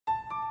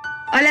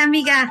Hola,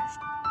 amiga.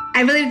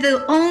 I believe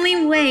the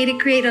only way to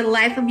create a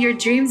life of your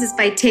dreams is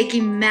by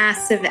taking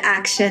massive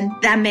action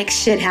that makes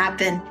shit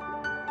happen.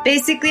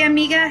 Basically,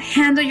 amiga,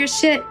 handle your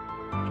shit.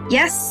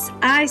 Yes,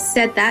 I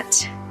said that.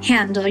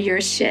 Handle your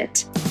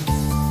shit.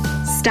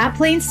 Stop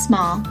playing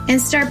small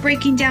and start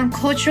breaking down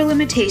cultural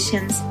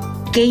limitations,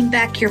 gain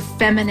back your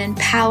feminine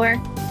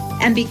power,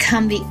 and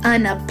become the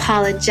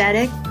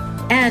unapologetic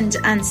and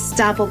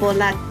unstoppable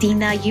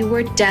Latina you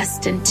were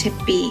destined to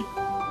be.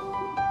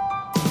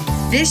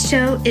 This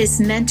show is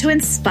meant to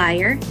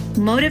inspire,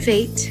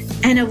 motivate,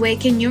 and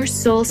awaken your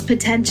soul's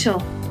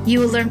potential.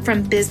 You will learn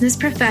from business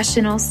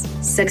professionals,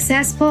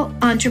 successful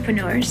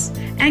entrepreneurs,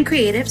 and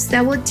creatives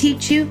that will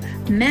teach you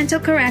mental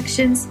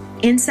corrections,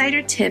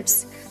 insider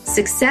tips,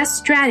 success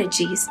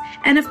strategies,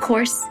 and of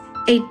course,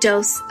 a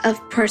dose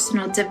of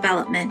personal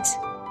development.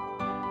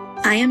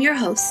 I am your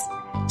host,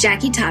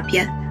 Jackie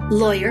Tapia,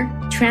 lawyer,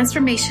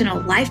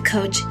 transformational life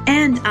coach,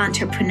 and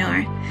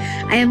entrepreneur.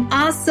 I am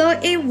also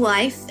a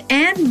wife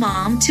and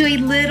mom to a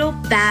little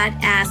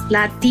badass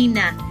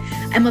Latina.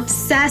 I'm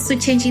obsessed with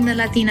changing the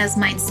Latina's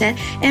mindset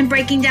and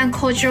breaking down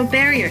cultural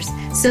barriers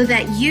so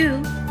that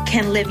you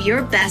can live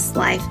your best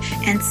life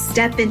and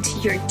step into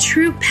your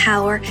true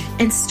power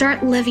and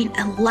start living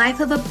a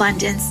life of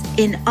abundance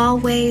in all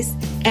ways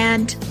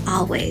and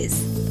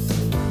always.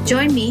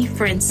 Join me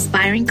for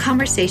inspiring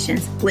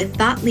conversations with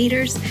thought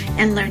leaders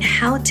and learn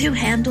how to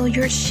handle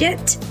your shit.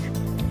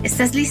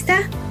 ¿Estás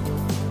lista?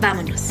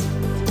 Vámonos.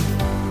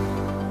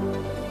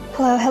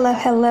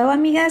 Hello,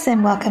 amigas,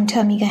 and welcome to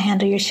Amiga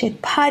Handle Your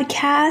Shit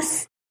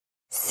podcast.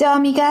 So,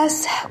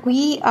 amigas,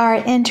 we are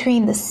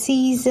entering the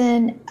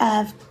season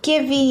of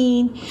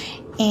giving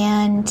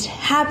and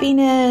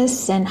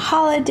happiness and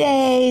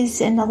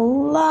holidays and a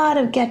lot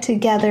of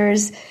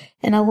get-togethers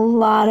and a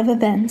lot of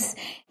events.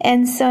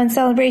 And so in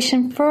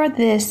celebration for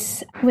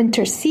this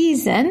winter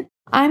season,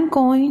 I'm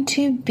going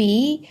to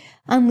be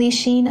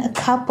unleashing a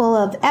couple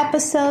of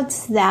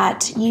episodes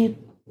that you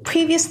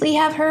previously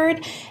have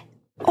heard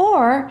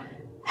or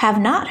have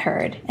not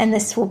heard, and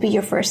this will be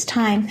your first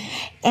time.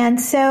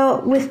 And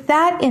so with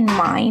that in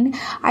mind,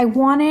 I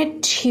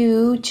wanted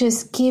to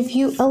just give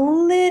you a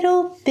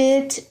little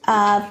bit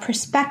of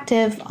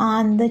perspective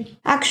on the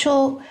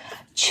actual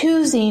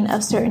choosing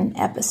of certain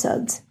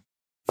episodes.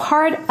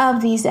 Part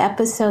of these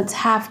episodes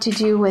have to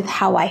do with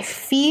how I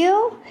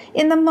feel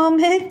in the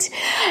moment,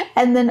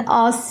 and then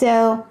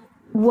also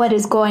what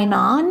is going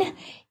on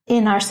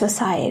in our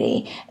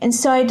society. And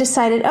so I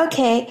decided,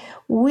 okay,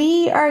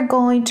 we are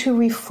going to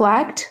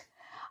reflect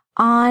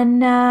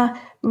on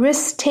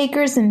risk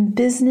takers in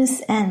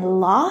business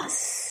and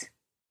loss.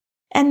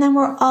 And then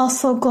we're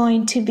also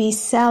going to be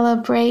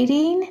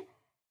celebrating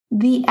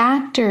the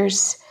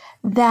actors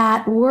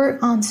that were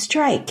on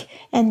strike.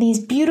 And these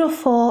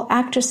beautiful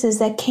actresses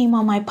that came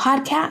on my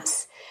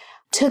podcast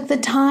took the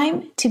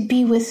time to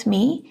be with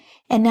me.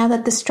 And now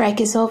that the strike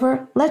is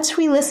over, let's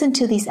re-listen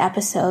to these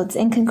episodes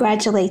and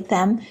congratulate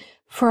them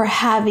for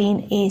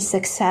having a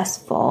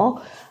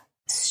successful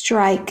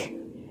strike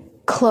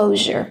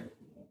closure.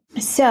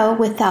 So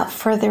without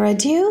further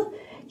ado,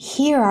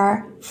 here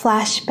are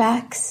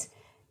flashbacks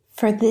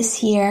for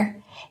this year.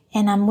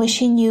 And I'm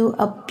wishing you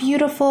a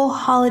beautiful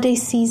holiday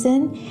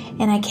season,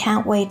 and I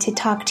can't wait to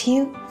talk to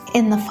you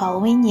in the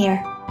following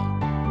year.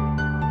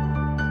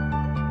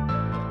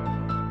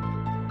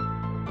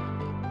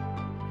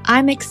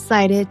 I'm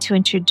excited to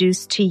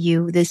introduce to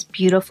you this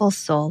beautiful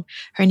soul.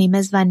 Her name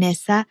is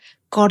Vanessa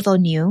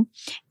Codorniu,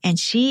 and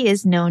she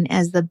is known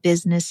as the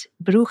Biz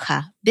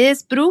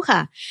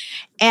Bruja.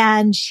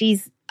 And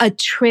she's a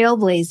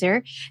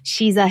trailblazer.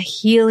 She's a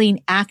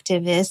healing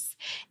activist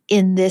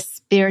in this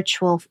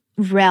spiritual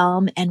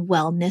realm and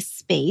wellness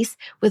space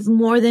with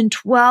more than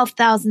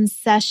 12,000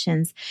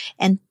 sessions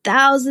and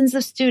thousands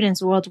of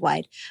students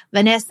worldwide.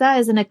 Vanessa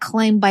is an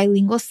acclaimed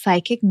bilingual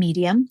psychic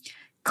medium,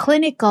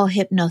 clinical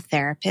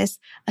hypnotherapist,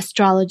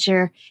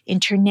 astrologer,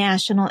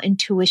 international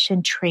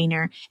intuition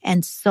trainer,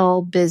 and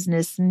soul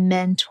business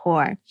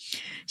mentor.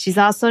 She's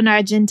also an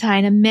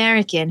Argentine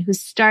American who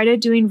started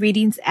doing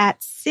readings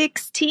at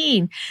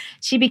 16.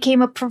 She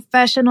became a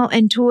professional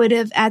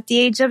intuitive at the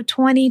age of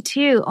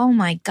 22. Oh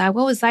my God,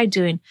 what was I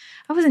doing?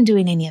 I wasn't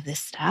doing any of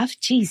this stuff.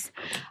 Jeez,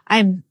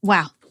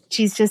 wow.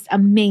 She's just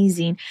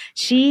amazing.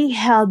 She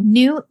held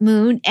new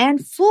moon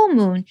and full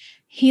moon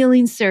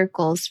healing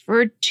circles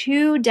for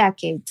 2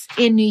 decades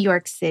in New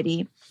York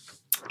City.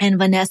 And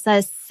Vanessa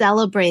has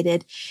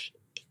celebrated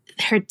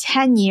her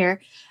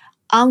 10-year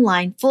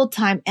online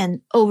full-time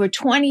and over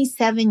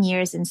 27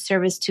 years in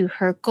service to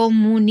her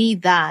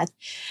comunidad.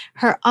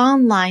 Her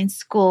online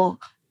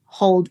school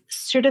holds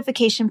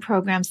certification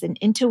programs in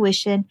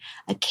intuition,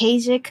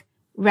 Akashic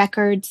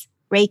records,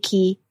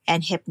 Reiki,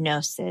 and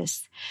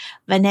hypnosis.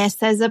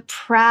 Vanessa is a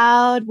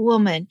proud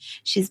woman.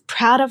 She's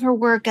proud of her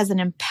work as an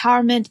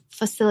empowerment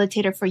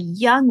facilitator for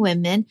young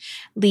women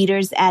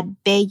leaders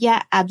at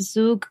Bella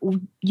Abzug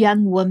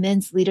Young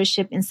Women's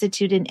Leadership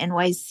Institute in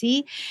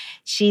NYC.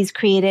 She's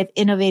created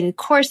innovative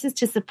courses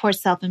to support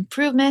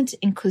self-improvement,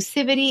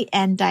 inclusivity,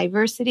 and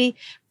diversity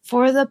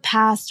for the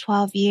past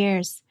 12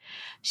 years.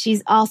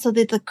 She's also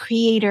the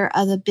creator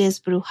of the Biz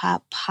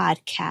Bruja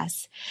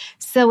podcast.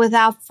 So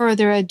without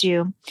further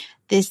ado,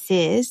 this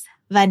is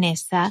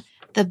Vanessa,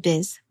 the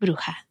Biz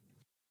Bruja.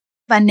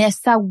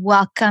 Vanessa,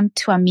 welcome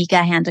to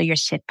Amiga Handle Your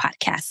Shit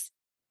podcast.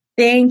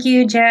 Thank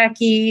you,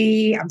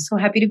 Jackie. I'm so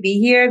happy to be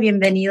here.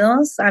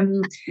 Bienvenidos.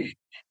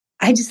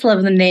 I just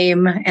love the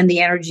name and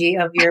the energy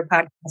of your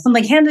podcast. I'm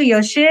like, handle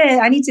your shit.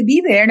 I need to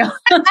be there. No.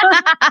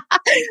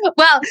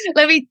 Well,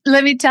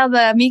 let me tell the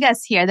amigas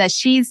here that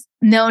she's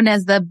known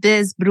as the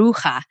Biz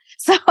Bruja.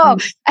 So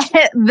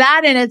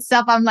that in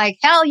itself, I'm like,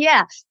 hell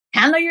yeah.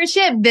 Handle your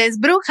shit, Biz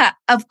Bruja.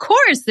 Of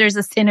course, there's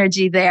a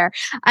synergy there.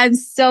 I'm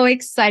so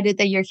excited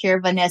that you're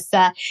here,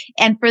 Vanessa.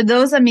 And for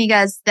those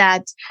amigas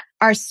that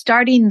are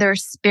starting their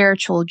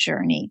spiritual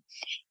journey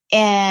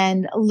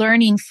and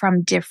learning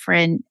from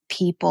different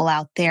people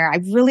out there, I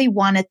really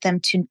wanted them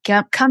to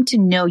come to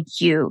know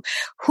you.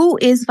 Who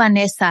is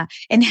Vanessa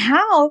and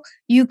how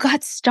you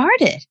got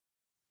started?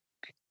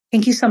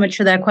 Thank you so much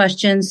for that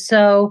question.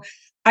 So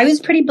I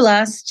was pretty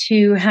blessed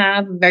to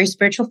have a very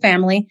spiritual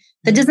family.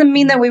 That doesn't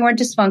mean that we weren't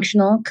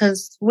dysfunctional,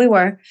 because we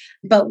were,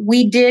 but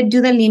we did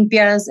do the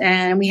limpias,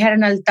 and we had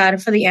an altar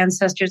for the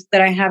ancestors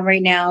that I have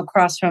right now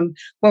across from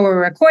where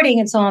we're recording.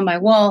 It's all on my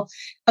wall.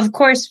 Of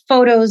course,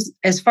 photos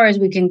as far as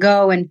we can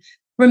go, and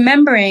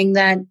remembering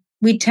that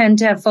we tend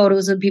to have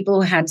photos of people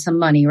who had some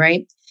money,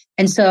 right?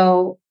 And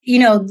so,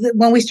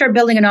 when we start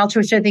building an altar,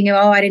 we start thinking,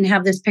 oh, I didn't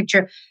have this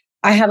picture.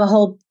 I have a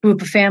whole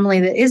group of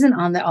family that isn't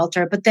on the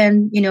altar, but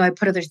then, I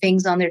put other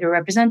things on there to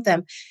represent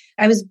them.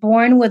 I was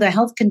born with a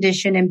health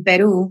condition in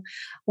Peru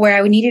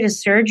where I needed a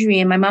surgery,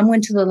 and my mom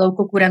went to the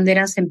local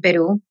curanderas in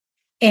Peru,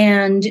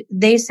 and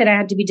they said I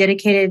had to be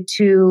dedicated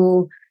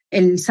to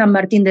El San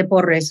Martín de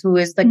Porres, who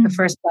is like the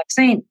first Black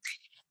saint.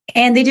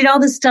 And they did all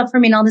this stuff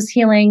for me and all this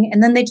healing.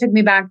 And then they took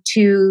me back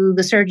to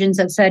the surgeons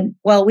that said,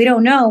 well, we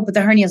don't know, but the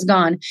hernia's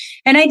gone.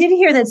 And I did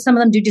hear that some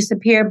of them do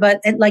disappear, but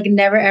it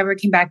never ever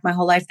came back my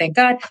whole life. Thank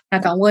God,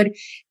 knock on wood.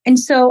 And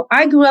so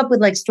I grew up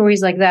with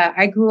stories like that.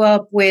 I grew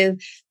up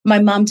with my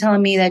mom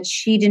telling me that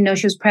she didn't know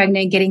she was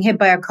pregnant, getting hit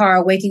by a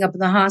car, waking up in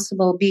the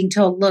hospital, being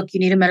told, look, you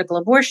need a medical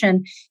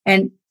abortion.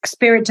 And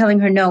spirit telling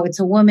her, no, it's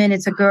a woman,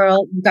 it's a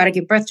girl, you got to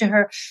give birth to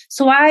her.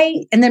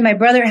 And then my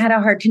brother had a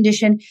heart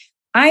condition.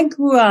 I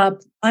grew up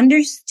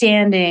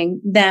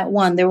understanding that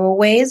there were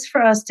ways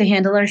for us to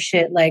handle our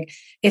shit. Like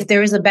if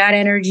there was a bad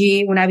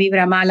energy, una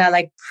vibra mala,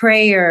 like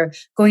prayer,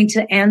 going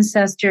to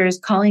ancestors,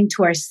 calling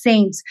to our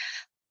saints.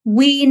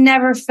 We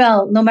never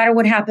felt, no matter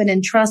what happened,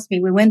 and trust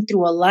me, we went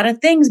through a lot of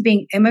things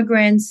being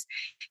immigrants.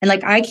 And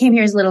I came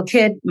here as a little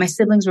kid. My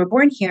siblings were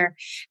born here.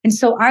 And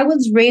so I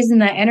was raised in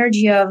that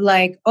energy of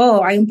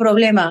oh, hay un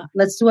problema.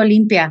 Let's do a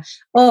limpia.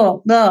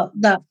 Oh,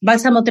 the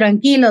bálsamo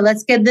tranquilo.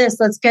 Let's get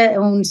this. Let's get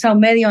un sal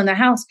medio in the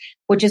house,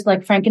 which is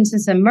like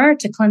frankincense and myrrh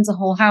to cleanse the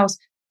whole house.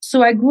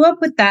 So I grew up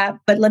with that.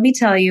 But let me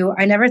tell you,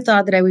 I never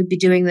thought that I would be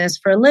doing this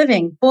for a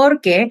living.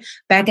 Porque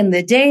back in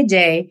the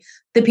day,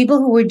 the people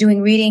who were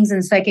doing readings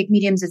and psychic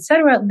mediums,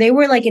 etc., they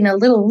were in a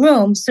little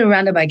room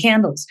surrounded by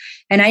candles.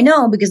 And I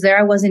know because there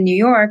I was in New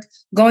York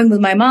going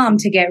with my mom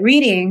to get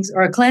readings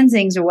or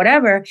cleansings or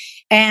whatever.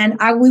 And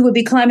we would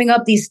be climbing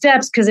up these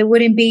steps because it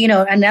wouldn't be,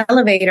 an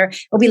elevator. It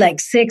would be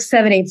 6,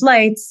 7, 8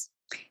 flights.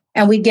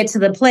 And we'd get to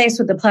the place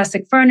with the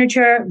plastic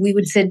furniture. We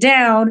would sit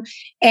down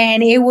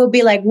and it would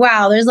be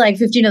wow, there's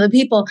 15 other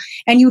people.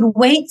 And you'd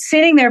wait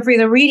sitting there for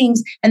the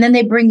readings. And then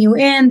they bring you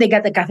in. They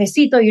got the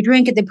cafecito. You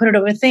drink it. They put it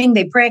over a thing.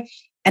 They pray.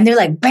 And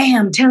they're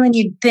bam, telling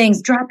you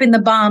things, dropping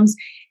the bombs.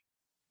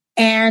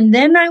 And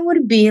then I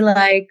would be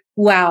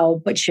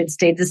wow, but shit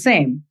stayed the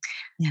same.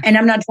 Yeah. And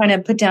I'm not trying to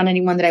put down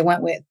anyone that I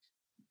went with.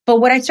 But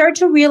what I started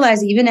to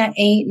realize even at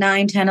 8,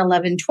 9, 10,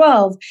 11,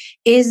 12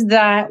 is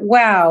that,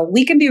 wow,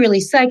 we can be really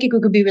psychic. We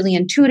could be really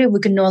intuitive. We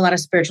can know a lot of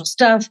spiritual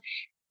stuff.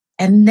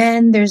 And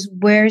then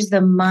where's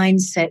the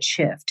mindset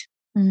shift?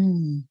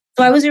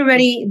 So I was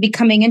already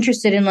becoming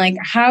interested in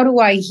how do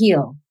I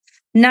heal?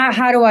 Not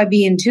how do I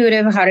be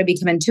intuitive, how to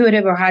become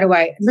intuitive, or how do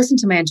I listen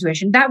to my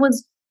intuition? That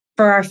was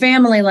for our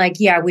family,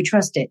 yeah, we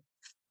trust it.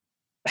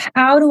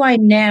 How do I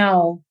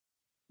now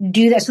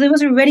do that? So there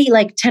was already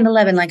 10,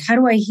 11, how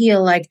do I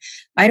heal?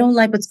 I don't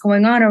like what's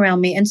going on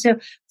around me. And so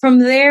from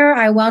there,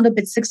 I wound up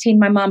at 16.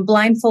 My mom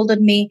blindfolded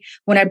me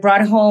when I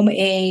brought home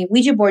a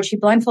Ouija board. She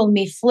blindfolded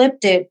me,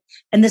 flipped it.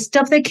 And the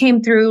stuff that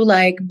came through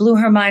blew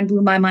her mind,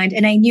 blew my mind.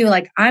 And I knew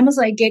I'm a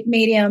psychic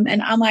medium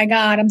and oh my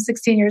God, I'm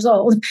 16 years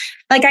old.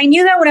 I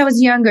knew that when I was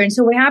younger. And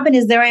so what happened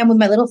is there I am with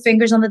my little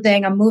fingers on the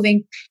thing. I'm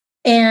moving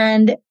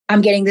and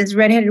I'm getting this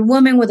redheaded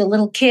woman with a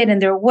little kid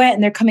and they're wet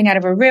and they're coming out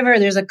of a river.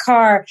 There's a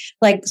car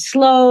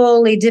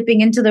slowly dipping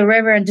into the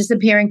river and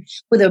disappearing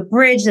with a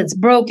bridge that's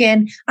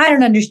broken. I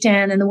don't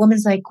understand. And the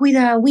woman's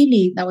cuida,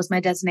 Willy. That was my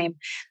dad's name.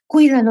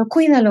 Cuídalo,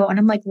 cuídalo. And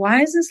I'm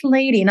why is this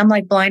lady? And I'm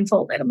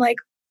blindfolded. I'm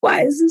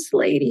why is this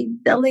lady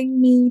telling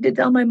me to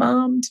tell my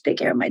mom to take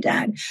care of my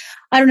dad?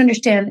 I don't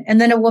understand. And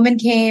then a woman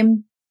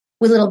came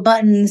with little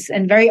buttons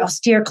and very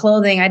austere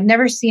clothing. I'd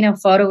never seen a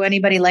photo of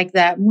anybody like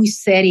that. Muy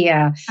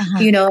seria,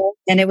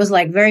 and it was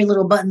like very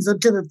little buttons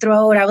up to the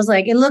throat. I was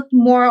like, it looked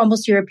more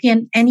almost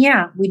European. And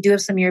yeah, we do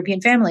have some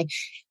European family.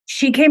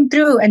 She came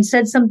through and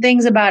said some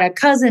things about a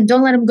cousin.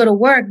 Don't let him go to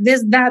work.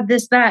 This,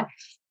 that.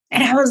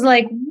 And I was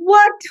like,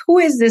 what? Who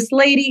is this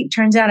lady?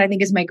 Turns out I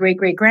think it's my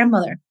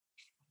great-great-grandmother.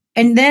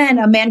 And then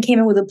a man came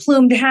in with a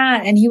plumed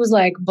hat and he was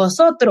like,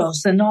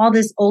 vosotros, and all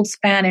this old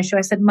Spanish. So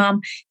I said,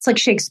 Mom, it's like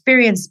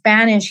Shakespearean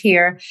Spanish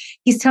here.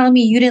 He's telling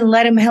me you didn't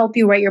let him help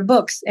you write your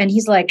books. And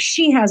he's like,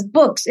 she has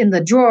books in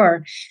the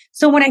drawer.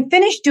 So when I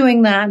finished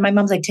doing that, my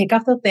mom's like, take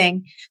off the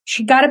thing.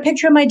 She got a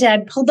picture of my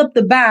dad, pulled up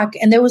the back,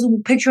 and there was a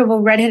picture of a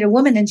redheaded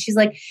woman. And she's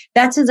like,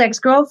 that's his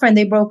ex-girlfriend.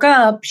 They broke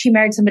up. She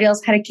married somebody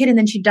else, had a kid, and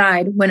then she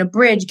died when a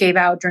bridge gave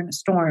out during a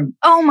storm.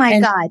 Oh my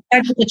God.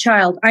 That's the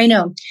child. I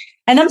know.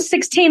 And I'm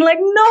 16, like,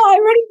 no, I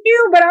already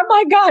knew, but oh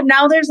my God,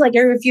 now there's like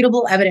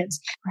irrefutable evidence.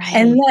 Right.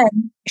 And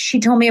then she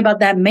told me about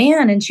that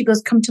man and she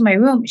goes, come to my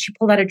room. She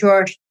pulled out a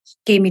drawer,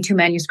 gave me 2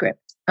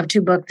 manuscripts of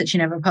 2 books that she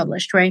never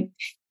published, right?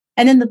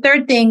 And then the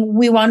third thing,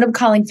 we wound up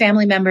calling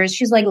family members.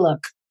 She's like,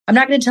 look, I'm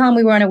not going to tell them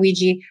we were on a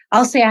Ouija.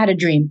 I'll say I had a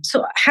dream.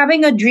 So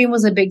having a dream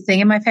was a big thing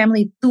in my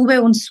family.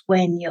 Tuve un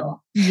sueño.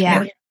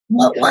 Yeah.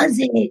 What was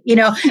it?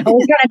 I was going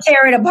to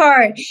tear it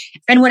apart.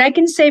 And what I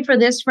can say for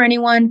this, for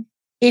anyone,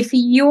 if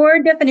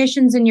your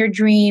definitions in your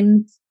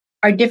dream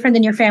are different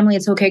than your family,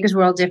 it's okay because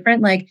we're all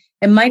different. Like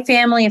in my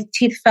family, if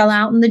teeth fell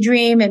out in the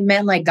dream, it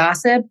meant like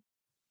gossip,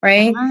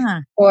 right?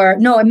 Or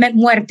no, it meant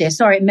muerte.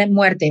 Sorry, it meant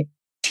muerte.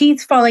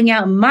 Teeth falling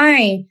out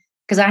in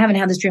because I haven't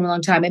had this dream in a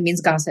long time, it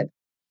means gossip.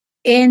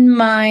 In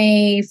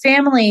my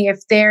family, if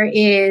there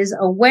is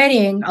a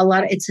wedding,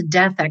 it's a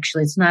death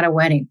actually. It's not a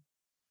wedding.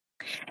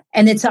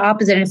 And it's the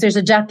opposite. And if there's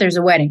a death, there's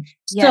a wedding.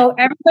 Yeah. So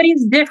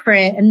everybody's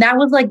different. And that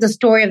was like the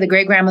story of the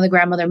great-grandmother,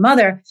 grandmother,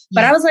 mother.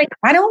 But I was like,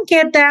 I don't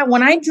get that.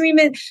 When I dream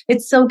it,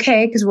 it's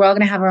okay because we're all going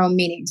to have our own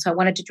meaning. So I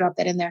wanted to drop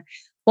that in there.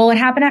 Well, what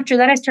happened after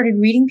that, I started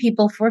reading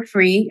people for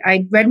free.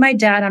 I read my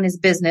dad on his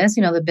business,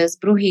 the biz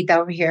brujita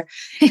over here.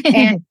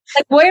 And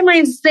like, what am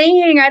I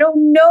saying? I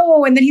don't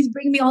know. And then he's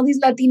bringing me all these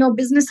Latino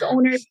business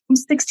owners. I'm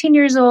 16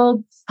 years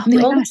old. I'm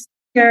the oldest.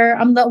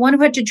 I'm the one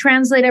who had to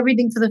translate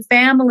everything for the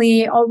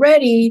family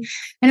already.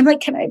 And I'm like,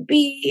 can I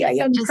be a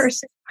young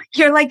person?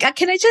 You're like,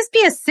 can I just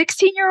be a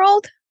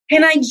 16-year-old?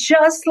 Can I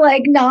just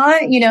like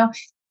not,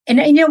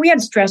 and we had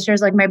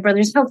stressors like my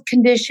brother's health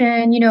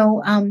condition,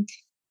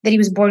 that he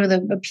was born with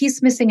a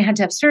piece missing and had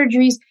to have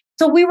surgeries.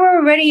 So we were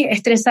already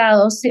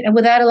estresados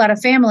without a lot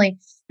of family.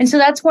 And so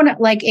that's when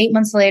like 8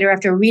 months later,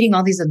 after reading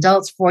all these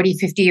adults, 40,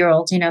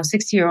 50-year-olds,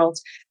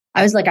 60-year-olds,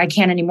 I was like, I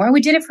can't anymore.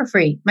 We did it for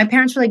free. My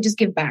parents were like, just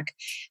give back.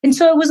 And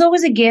so it was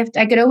always a gift.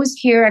 I could always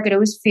hear, I could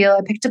always feel.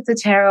 I picked up the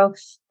tarot.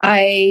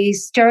 I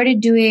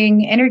started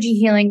doing energy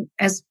healing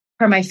as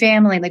per my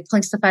family, like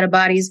pulling stuff out of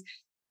bodies.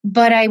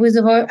 But I was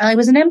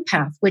an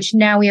empath, which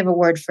now we have a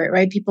word for it,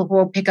 right? People who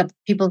will pick up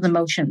people's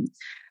emotions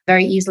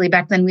very easily.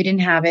 Back then we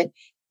didn't have it.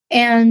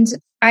 And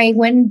I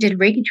went and did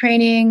Reiki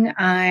training.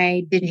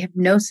 I did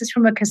hypnosis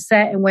from a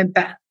cassette and went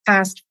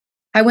past.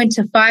 I went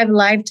to 5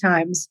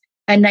 lifetimes.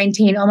 At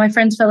 19, all my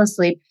friends fell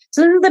asleep.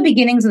 So those are the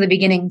beginnings of the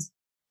beginnings.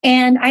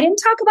 And I didn't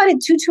talk about it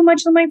too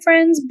much with my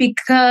friends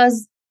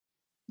because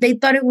they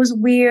thought it was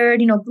weird.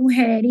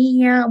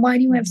 Brujeria. Why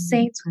do you have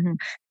saints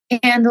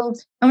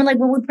candles? I'm like,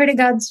 well, we pray to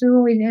God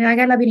too. I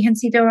got La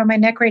Virgencita around my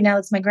neck right now.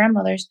 It's my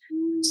grandmother's.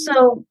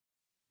 So,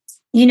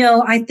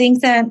 I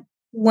think that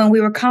when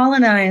we were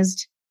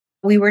colonized,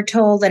 we were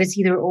told that it's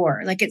either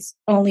or, like it's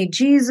only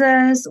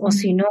Jesus or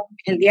si no,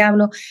 el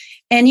diablo.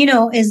 And,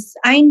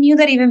 I knew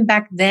that even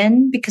back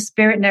then because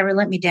spirit never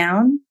let me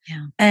down.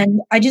 Yeah.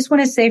 And I just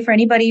want to say for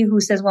anybody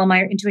who says, well,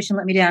 my intuition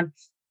let me down,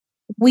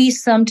 we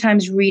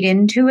sometimes read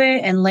into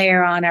it and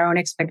layer on our own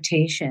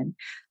expectation.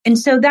 And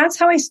so that's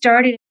how I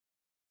started.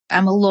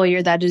 I'm a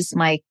lawyer. That is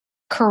my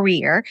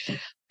career.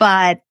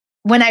 But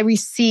when I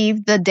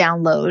received the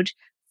download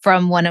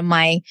from one of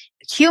my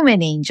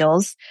human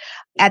angels,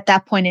 at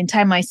that point in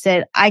time, I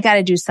said, I got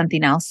to do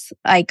something else.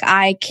 Like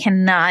I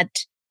couldn't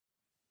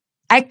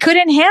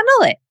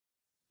handle it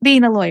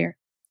being a lawyer.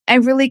 I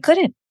really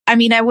couldn't. I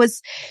mean, I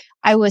was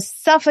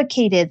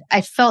suffocated.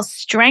 I felt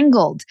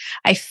strangled.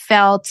 I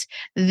felt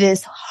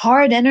this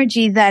hard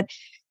energy that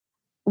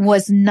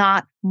was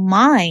not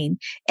mine.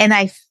 And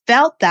I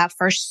felt that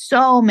for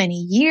so many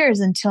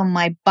years until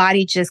my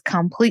body just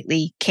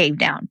completely caved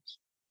down.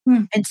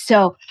 And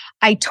so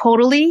I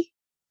totally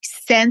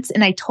sense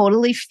and I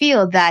totally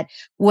feel that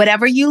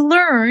whatever you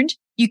learned,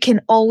 you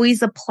can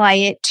always apply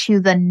it to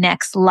the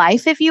next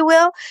life, if you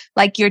will,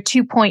 like your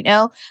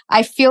 2.0.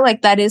 I feel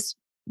like that is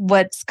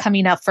what's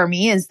coming up for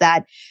me is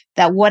that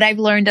what I've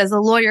learned as a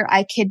lawyer,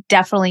 I could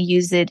definitely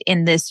use it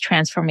in this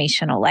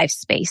transformational life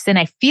space. And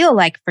I feel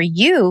like for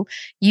you,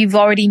 you've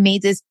already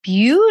made this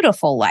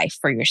beautiful life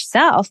for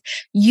yourself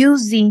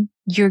using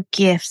your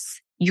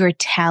gifts, your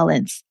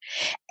talents,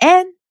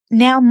 and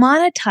now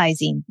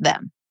monetizing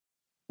them.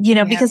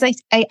 Because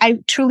I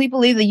truly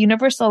believe the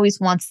universe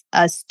always wants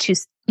us to,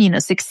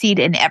 succeed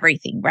in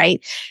everything,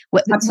 right?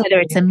 Whether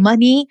it's in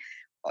money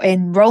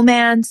in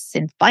romance,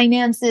 in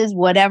finances,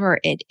 whatever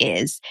it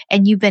is.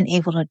 And you've been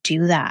able to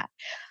do that.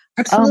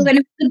 Absolutely. And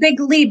it's a big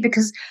leap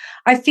because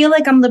I feel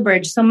like I'm the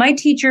bridge. So my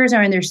teachers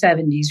are in their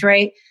 70s,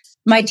 right?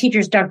 My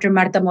teacher's Dr.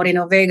 Marta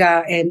Moreno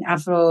Vega in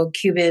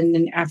Afro-Cuban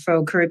and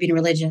Afro-Caribbean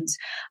religions.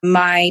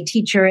 My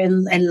teacher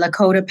in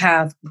Lakota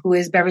Path, who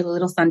is Beverly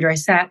Little Thunder, I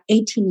sat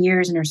 18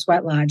 years in her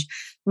sweat lodge.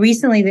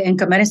 Recently, the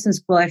Inca Medicine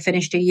School, I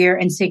finished a year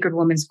in Sacred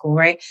Women's School,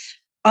 right?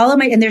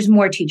 And there's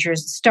more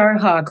teachers.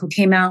 Starhawk, who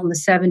came out in the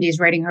 70s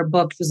writing her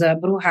book, was a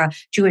bruja,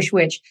 Jewish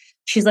witch.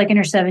 She's like in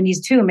her 70s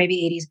too,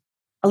 maybe 80s.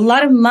 A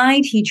lot of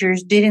my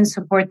teachers didn't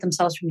support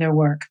themselves from their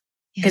work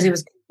because it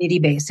was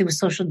community-based. It was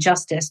social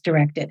justice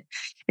directed.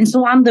 And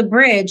so I'm the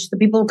bridge. The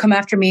people who come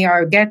after me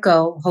are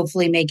get-go,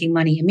 hopefully making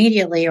money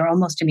immediately or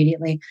almost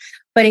immediately.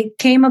 But it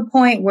came a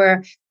point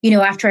where,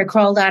 after I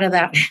crawled out of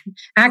that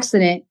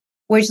accident,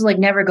 where it's like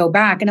never go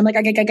back. And I'm like,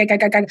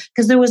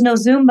 because there was no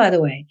Zoom, by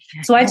the way.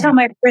 So I taught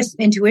my first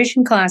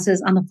intuition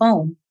classes on the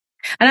phone.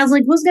 And I was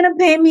like, who's going to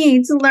pay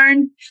me to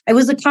learn? It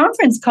was a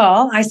conference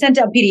call. I sent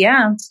out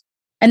PDFs.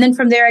 And then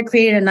from there, I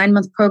created a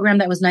 9-month program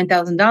that was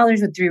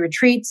 $9,000 with 3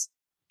 retreats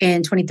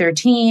in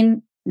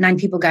 2013. 9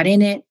 people got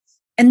in it.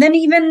 And then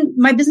even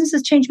my business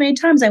has changed many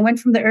times. I went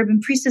from the urban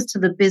priestess to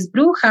the biz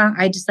bruja.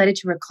 I decided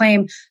to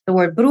reclaim the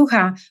word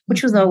bruja,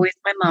 which was always,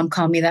 my mom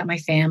called me that, my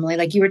family.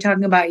 Like you were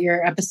talking about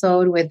your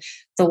episode with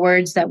the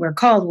words that were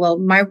called. Well,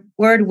 my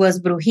word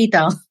was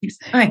brujita.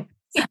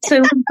 So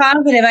it was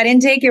positive. I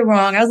didn't take it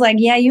wrong. I was like,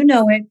 yeah, you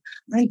know it.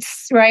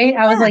 Right.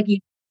 I was like,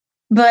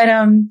 but,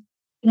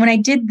 when I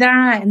did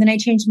that and then I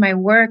changed my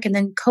work and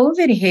then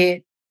COVID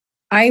hit,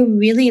 I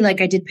really I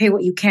did pay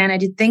what you can. I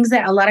did things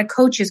that a lot of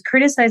coaches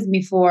criticized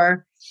me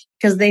for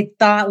because they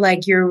thought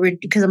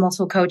because I'm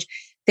also a coach,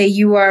 that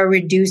you are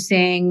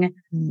reducing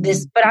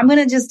this. But I'm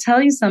going to just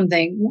tell you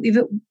something.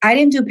 I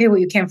didn't do pay what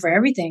you can for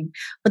everything,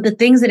 but the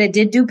things that I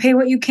did do pay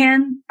what you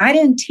can, I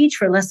didn't teach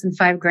for less than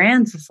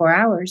 $5,000 for 4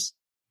 hours.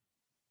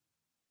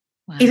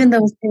 Wow. Even though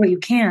it was pay what you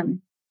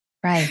can.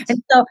 Right.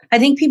 And so I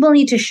think people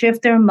need to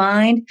shift their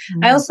mind.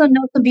 I also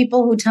know some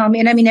people who tell me,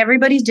 and I mean,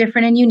 everybody's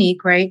different and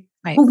unique, right?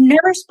 Who've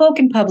never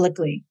spoken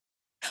publicly.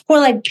 Who are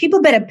like,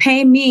 people better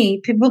pay me.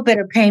 People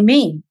better pay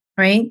me.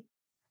 Right.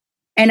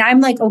 And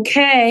I'm like,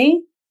 okay,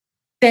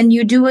 then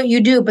you do what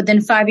you do. But then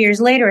 5 years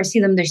later, I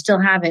see them, they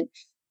still haven't.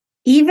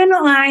 Even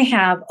though I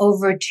have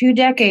over 2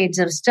 decades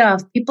of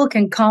stuff, people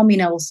can call me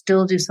and I will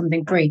still do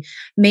something free.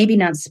 Maybe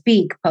not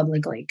speak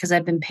publicly because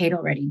I've been paid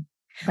already.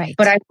 Right.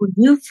 But I will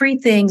do free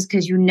things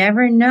because you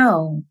never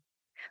know.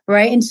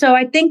 Right. And so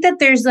I think that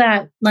there's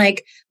that,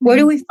 where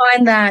do we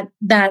find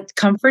that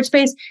comfort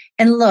space?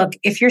 And look,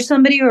 if you're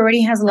somebody who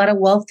already has a lot of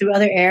wealth through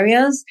other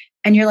areas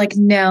and you're like,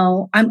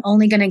 no, I'm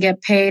only going to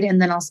get paid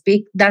and then I'll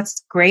speak.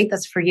 That's great.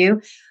 That's for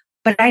you.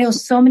 But I know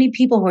so many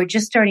people who are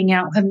just starting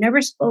out, have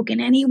never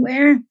spoken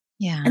anywhere.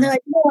 Yeah. And they're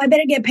like, no, I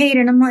better get paid.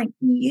 And I'm like,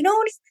 you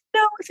don't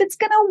even know if it's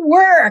going to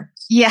work.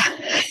 Yeah.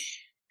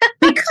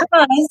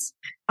 Because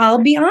I'll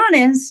be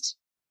honest,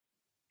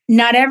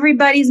 not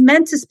everybody's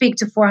meant to speak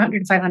to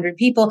 400, 500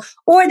 people,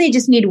 or they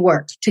just need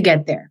work to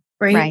get there.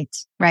 Right.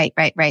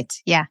 Right.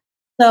 Yeah.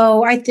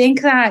 So I think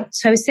so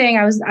I was saying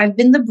I've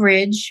been the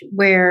bridge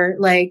where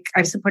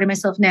I've supported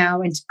myself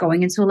now and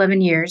going into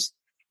 11 years.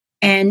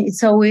 And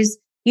it's always,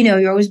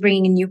 you're always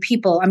bringing in new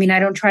people. I mean, I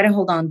don't try to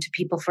hold on to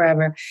people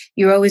forever.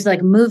 You're always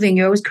moving,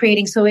 you're always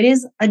creating. So it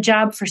is a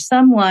job for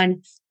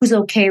someone who's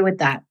okay with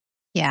that.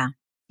 Yeah.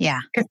 Yeah.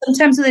 Because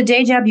sometimes with a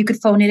day job, you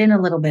could phone it in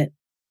a little bit.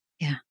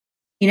 Yeah.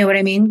 You know what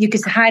I mean? You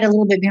could hide a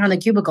little bit behind the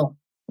cubicle.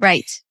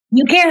 Right.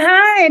 You can't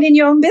hide in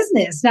your own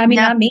business. I mean,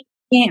 not me.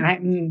 No.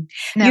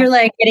 You're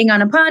getting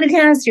on a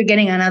podcast. You're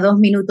getting on a 2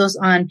 minutos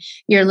on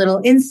your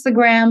little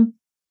Instagram.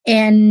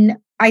 And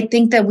I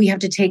think that we have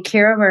to take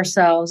care of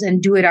ourselves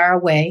and do it our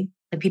way.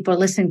 Like people are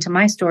listening to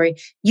my story.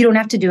 You don't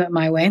have to do it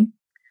my way,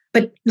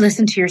 but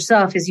listen to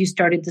yourself as you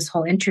started this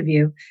whole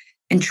interview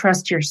and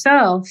trust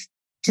yourself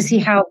to see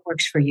how it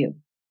works for you.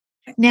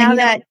 Now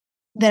that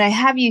I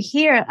have you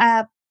here,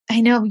 I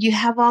know you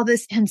have all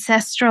this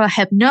ancestral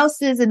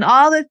hypnosis and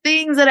all the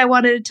things that I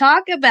wanted to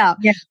talk about.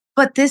 Yeah.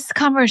 But this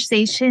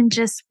conversation,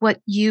 just what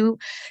you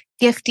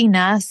gifting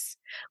us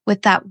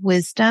with that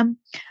wisdom,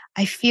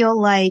 I feel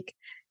like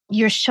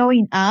you're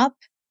showing up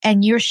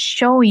and you're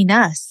showing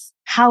us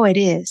how it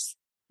is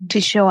to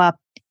show up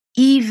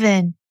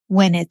even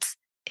when it's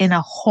in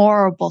a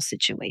horrible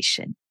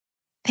situation.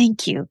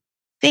 Thank you.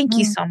 Thank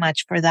you so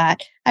much for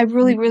that. I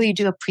really, really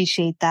do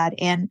appreciate that.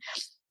 And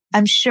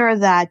I'm sure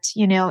that,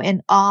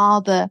 in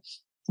all the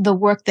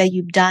work that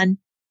you've done,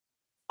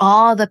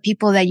 all the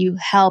people that you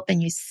help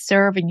and you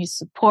serve and you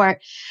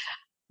support,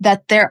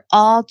 that they're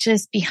all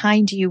just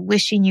behind you,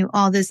 wishing you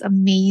all this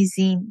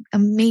amazing,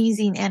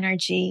 amazing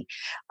energy.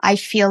 I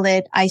feel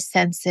it. I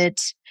sense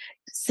it.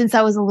 Since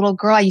I was a little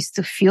girl, I used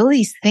to feel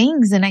these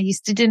things and I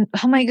used to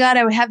oh my God,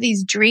 I would have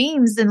these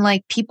dreams and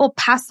people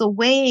pass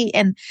away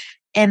and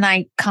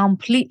I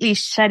completely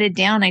shut it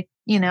down. I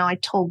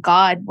told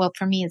God, well,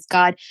 for me, it's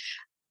God.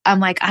 I'm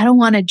like, I don't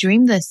want to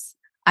dream this.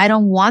 I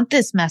don't want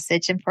this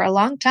message. And for a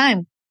long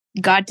time,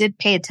 God did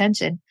pay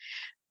attention.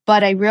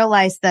 But I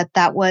realized that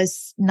that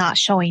was not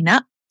showing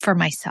up for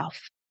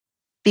myself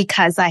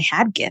because I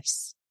had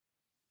gifts.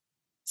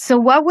 So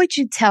what would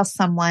you tell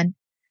someone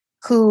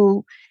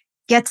who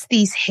gets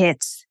these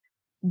hits,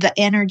 the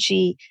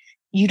energy,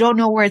 you don't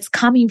know where it's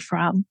coming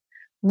from?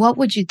 What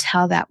would you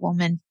tell that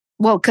woman?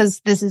 Well,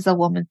 because this is a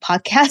woman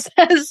podcast.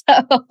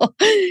 So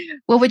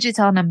what would you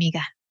tell an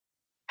amiga?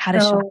 How to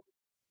show up?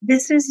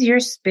 This is your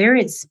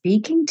spirit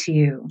speaking to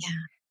you. Yeah.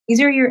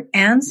 These are your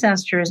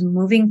ancestors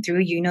moving through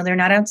you. You know, they're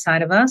not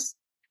outside of us.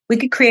 We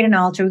could create an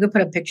altar. We could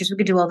put up pictures. We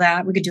could do all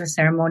that. We could do a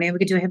ceremony. We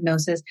could do a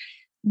hypnosis.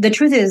 The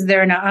truth is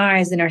they're in our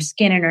eyes, in our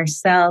skin, in our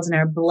cells, in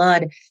our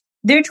blood.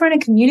 They're trying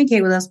to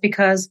communicate with us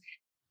because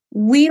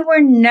we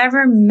were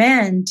never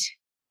meant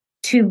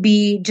to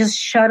be just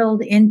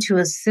shuttled into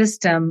a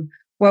system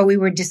where we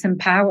were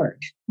disempowered.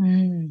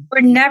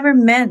 We're never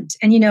meant.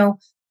 And, you know,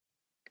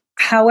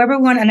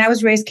 and I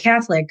was raised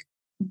Catholic,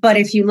 but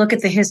if you look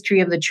at the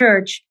history of the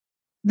church,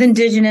 the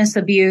indigenous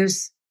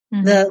abuse,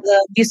 the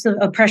abuse of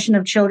oppression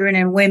of children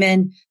and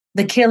women,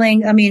 the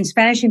killing,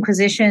 Spanish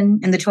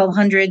Inquisition in the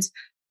 1200s,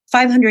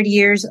 500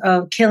 years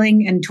of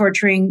killing and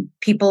torturing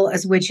people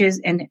as witches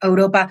in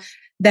Europa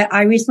that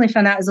I recently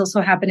found out has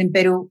also happened in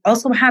Peru,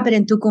 also happened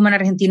in Tucumán,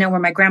 Argentina, where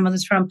my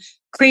grandmother's from.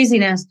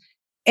 Craziness.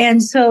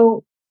 And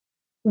so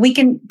we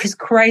can, because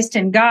Christ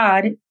and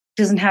God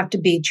doesn't have to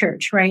be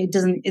church, right?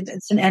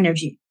 It's an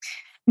energy.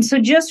 And so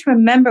just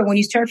remember, when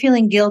you start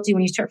feeling guilty,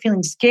 when you start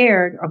feeling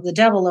scared of the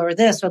devil or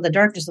this or the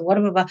darkness or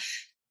whatever,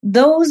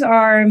 those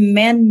are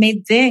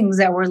man-made things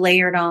that were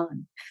layered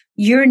on.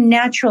 Your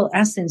natural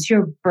essence,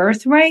 your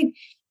birthright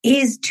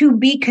is to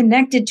be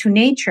connected to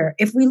nature.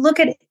 If we look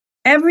at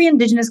every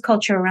indigenous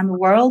culture around the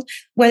world,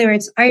 whether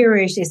it's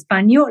Irish,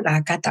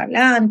 Española,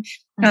 Catalan,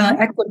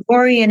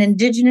 Ecuadorian,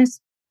 indigenous,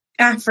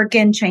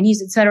 African,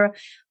 Chinese, etc.,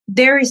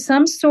 there is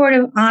some sort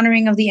of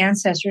honoring of the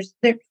ancestors.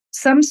 There's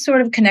some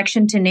sort of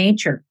connection to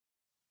nature.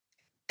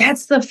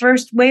 That's the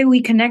first way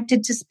we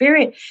connected to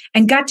spirit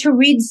and got to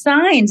read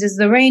signs. Is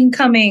the rain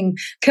coming?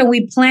 Can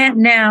we plant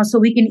now so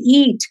we can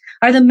eat?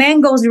 Are the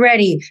mangoes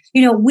ready?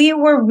 You know, we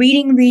were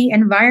reading the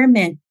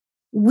environment.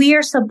 We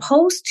are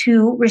supposed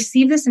to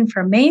receive this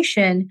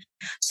information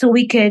so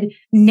we could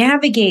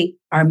navigate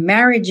our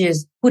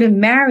marriages, who to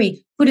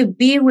marry, who to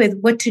be with,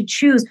 what to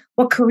choose,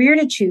 what career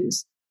to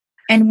choose.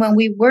 And when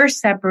we were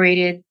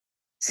separated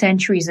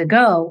centuries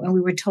ago and we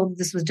were told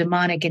this was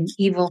demonic and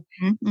evil,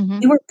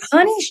 we were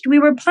punished. We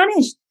were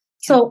punished.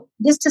 So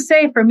just to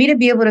say, for me to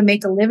be able to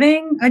make a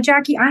living,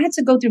 Jackie, I had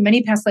to go through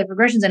many past life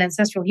regressions and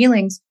ancestral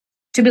healings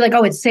to be like,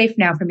 oh, it's safe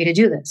now for me to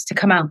do this, to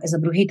come out as a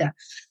brujita.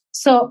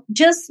 So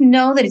just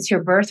know that it's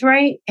your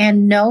birthright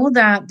and know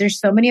that there's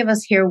so many of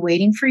us here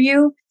waiting for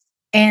you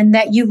and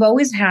that you've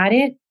always had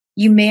it.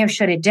 You may have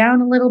shut it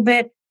down a little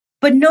bit,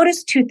 but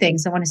notice two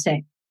things I want to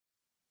say.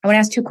 I want to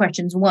ask two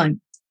questions.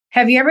 One,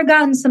 have you ever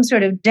gotten some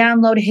sort of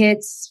download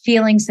hits,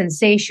 feeling,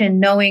 sensation,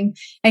 knowing,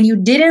 and you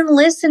didn't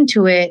listen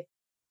to it,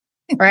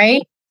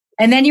 right?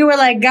 And then you were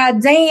like,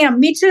 God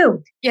damn, me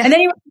too. Yeah. And then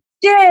you were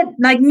like, shit,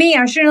 like me,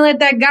 I shouldn't have let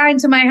that guy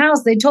into my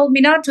house. They told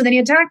me not to. Then he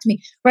attacked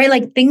me, right?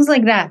 Like things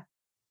like that.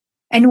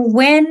 And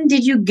when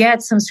did you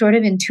get some sort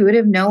of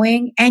intuitive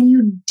knowing and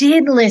you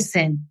did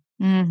listen?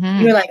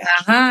 You're like,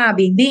 aha,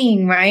 bing,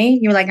 bing, right?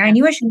 You're like, I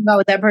knew I shouldn't go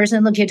with that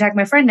person. Look, he attacked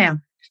my friend now.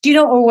 Do you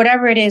know, or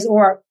whatever it is,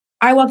 or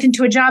I walked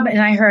into a job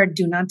and I heard,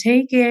 do not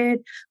take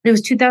it. But it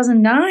was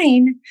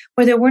 2009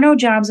 where there were no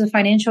jobs, a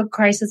financial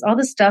crisis, all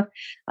this stuff.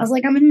 I was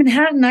like, I'm in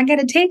Manhattan. I got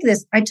to take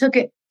this. I took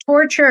it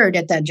tortured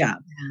at that job,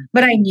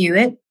 but I knew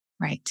it.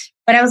 Right.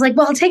 But I was like,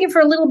 well, I'll take it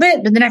for a little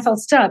bit. But then I felt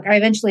stuck. I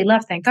eventually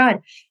left. Thank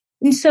God.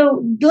 And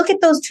so look at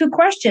those two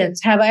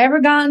questions. Have I ever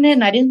gotten it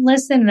and I didn't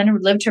listen and then I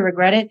lived to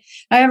regret it?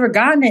 Have I ever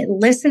gotten it,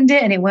 listened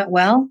it, and it went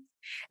well?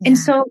 Yeah. And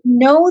so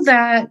know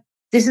that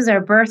this is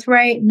our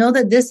birthright. Know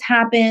that this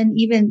happened.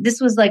 Even this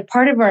was like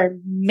part of our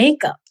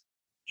makeup.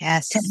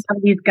 Yes. To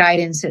have these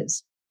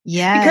guidances.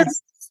 Yes.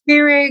 Because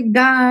spirit,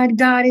 God,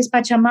 Goddess,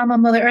 Pachamama,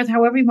 Mother Earth,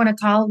 however you want to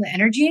call the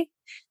energy,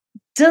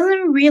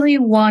 doesn't really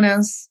want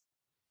us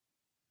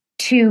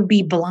to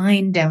be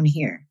blind down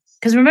here.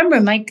 Because remember,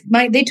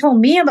 they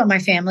told me about my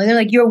family. They're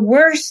like, your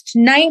worst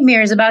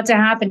nightmare is about to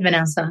happen,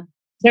 Vanessa.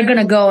 They're going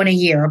to go in a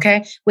year,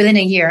 okay? Within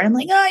a year. And I'm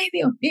like, oh,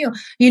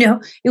 you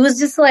know, it was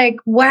just like,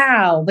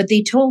 wow. But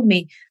they told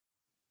me,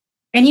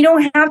 and you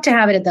don't have to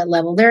have it at that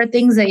level. There are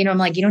things that, you know, I'm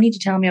like, you don't need to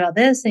tell me about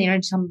this and you don't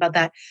need to tell me about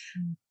that.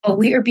 But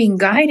we are being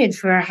guided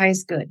for our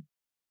highest good.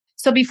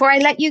 So before I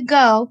let you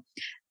go,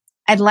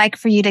 I'd like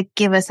for you to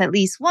give us at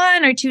least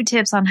 1 or 2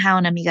 tips on how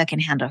an amiga can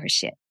handle her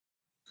shit.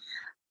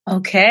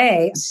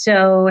 Okay.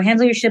 So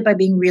handle your shit by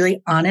being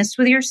really honest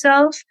with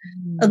yourself.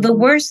 The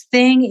worst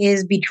thing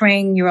is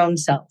betraying your own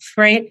self,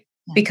 right?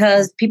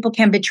 Because people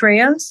can betray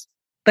us.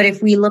 But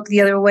if we look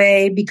the other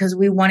way because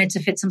we want it to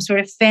fit some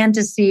sort of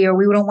fantasy or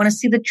we don't want to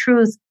see the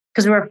truth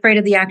because we're afraid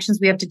of the actions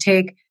we have to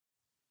take,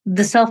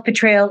 the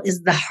self-betrayal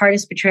is the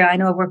hardest betrayal. I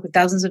know I've worked with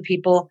thousands of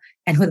people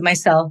and with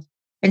myself.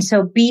 And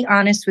so be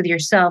honest with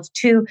yourself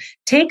too.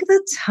 Take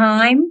the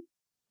time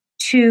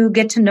to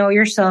get to know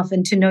yourself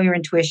and to know your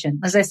intuition.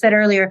 As I said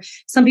earlier,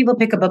 some people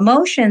pick up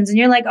emotions and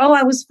you're like, oh,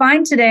 I was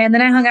fine today. And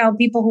then I hung out with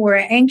people who were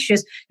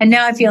anxious and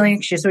now I feel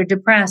anxious or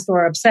depressed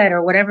or upset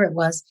or whatever it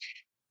was.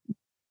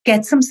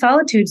 Get some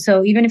solitude.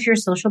 So even if you're a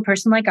social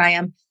person like I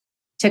am,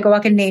 take a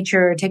walk in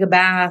nature, take a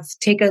bath,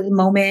 take a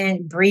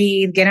moment,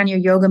 breathe, get on your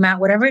yoga mat,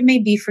 whatever it may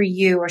be for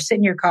you, or sit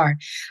in your car.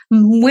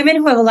 Women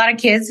who have a lot of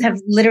kids have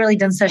literally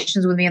done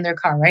sessions with me in their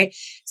car, right?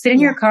 Sit in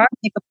your car,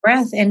 take a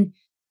breath and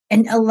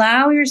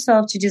allow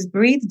yourself to just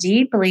breathe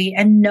deeply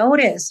and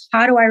notice,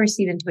 how do I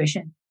receive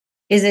intuition?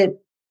 Is it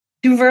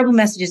through verbal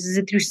messages? Is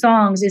it through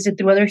songs? Is it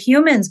through other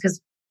humans?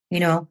 Because,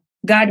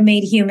 God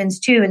made humans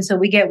too. And so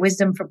we get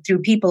wisdom through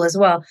people as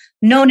well.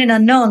 Known and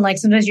unknown. Like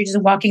sometimes you're just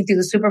walking through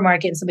the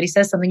supermarket and somebody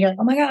says something. You're like,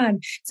 oh my God,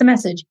 it's a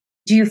message.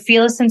 Do you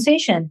feel a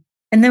sensation?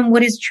 And then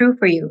what is true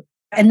for you?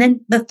 And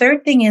then the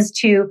third thing is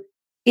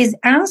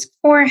ask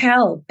for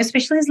help,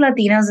 especially as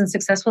Latinas and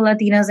successful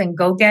Latinas and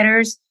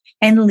go-getters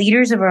and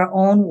leaders of our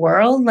own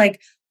world. Like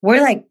we're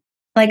like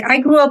I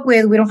grew up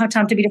with, we don't have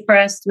time to be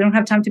depressed. We don't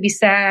have time to be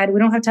sad. We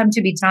don't have time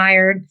to be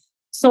tired.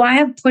 So I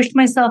have pushed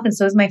myself, and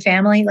so has my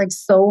family, like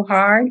so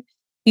hard.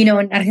 In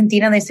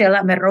Argentina, they say,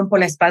 me rompo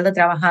la espalda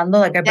trabajando,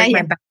 like I break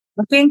my back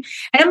working.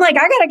 And I'm like, I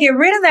got to get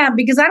rid of that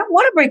because I don't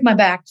want to break my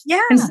back. Yeah.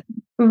 And so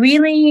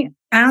really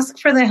ask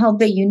for the help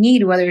that you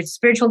need, whether it's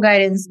spiritual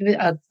guidance,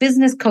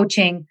 business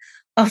coaching,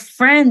 a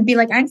friend. Be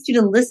like, I need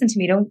you to listen to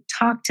me. Don't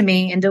talk to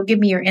me and don't give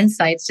me your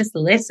insights. Just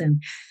listen.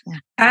 Yeah.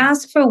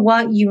 Ask for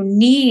what you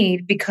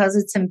need because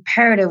it's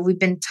imperative. We've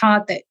been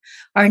taught that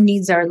our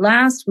needs are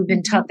last. We've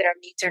been taught that our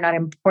needs are not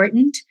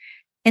important.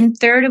 And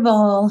third of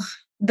all,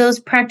 those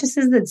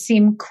practices that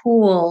seem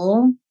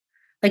cool,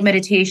 like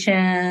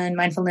meditation,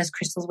 mindfulness,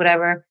 crystals,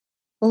 whatever,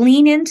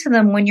 lean into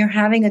them when you're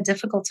having a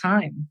difficult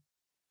time.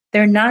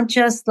 They're not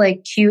just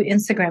like cute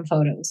Instagram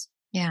photos.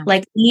 Yeah.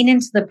 Like lean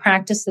into the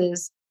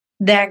practices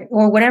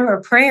or whatever,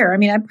 or prayer. I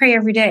mean, I pray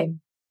every day,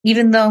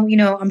 even though,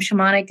 I'm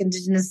shamanic,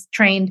 indigenous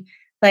trained,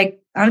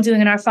 like I'm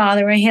doing an Our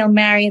Father, a Hail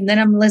Mary, and then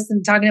I'm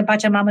talking to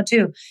Pachamama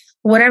too.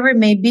 Whatever it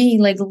may be,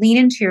 like lean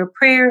into your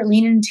prayer,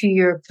 lean into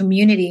your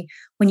community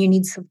when you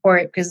need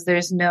support, because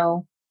there's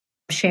no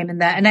shame in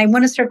that. And I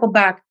want to circle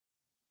back.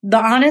 The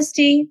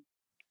honesty,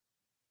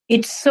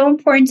 it's so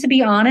important to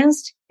be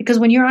honest, because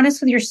when you're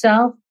honest with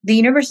yourself, the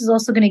universe is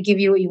also going to give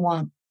you what you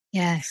want.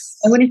 Yes.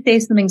 I want to say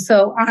something.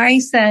 So I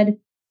said,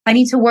 I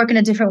need to work in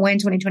a different way in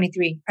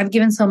 2023. I've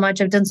given so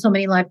much. I've done so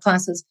many live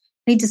classes.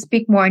 I need to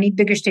speak more. I need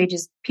bigger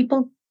stages.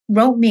 People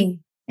wrote me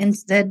and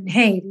said,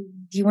 hey,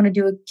 do you want to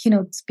do a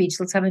keynote speech?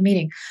 Let's have a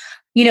meeting.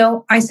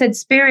 I said,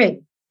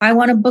 Spirit, I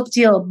want a book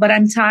deal, but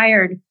I'm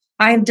tired.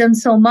 I have done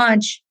so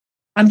much.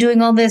 I'm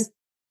doing all this.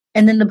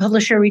 And then the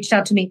publisher reached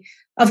out to me.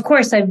 Of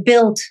course, I've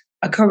built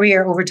a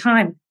career over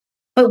time.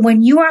 But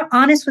when you are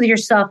honest with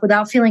yourself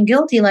without feeling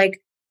guilty,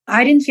 like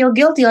I didn't feel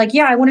guilty, like,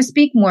 yeah, I want to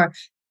speak more.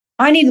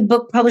 I need the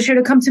book publisher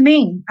to come to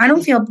me. I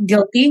don't feel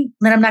guilty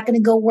that I'm not going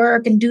to go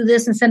work and do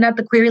this and send out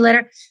the query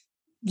letter.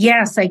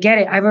 Yes, I get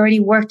it. I've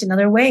already worked in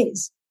other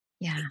ways.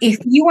 Yeah. If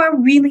you are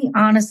really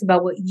honest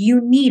about what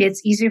you need,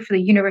 it's easier for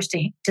the universe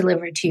to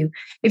deliver it to you.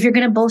 If you're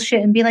going to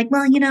bullshit and be like,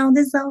 well,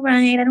 this is all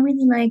right. I don't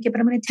really like it,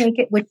 but I'm going to take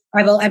it, which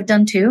I've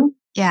done too.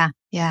 Yeah.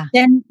 Yeah.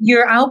 Then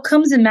your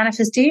outcomes and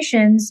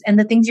manifestations and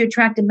the things you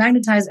attract and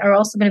magnetize are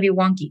also going to be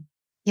wonky.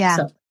 Yeah.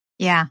 So.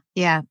 Yeah.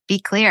 Yeah. Be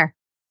clear.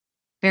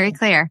 Very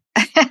clear.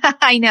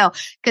 I know.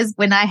 Because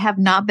when I have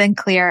not been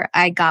clear,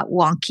 I got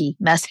wonky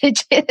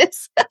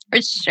messages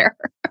for sure.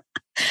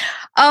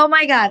 Oh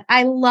my God.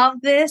 I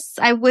love this.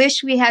 I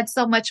wish we had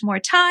so much more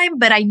time,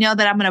 but I know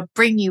that I'm going to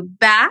bring you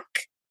back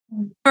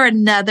for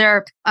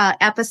another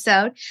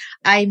episode.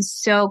 I'm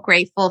so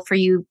grateful for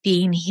you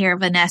being here,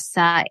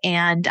 Vanessa,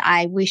 and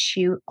I wish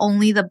you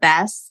only the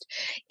best.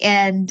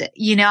 And,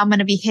 I'm going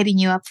to be hitting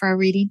you up for a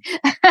reading.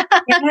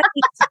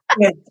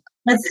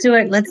 Let's do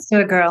it. Let's do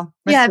it, girl.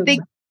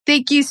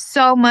 Thank you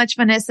so much,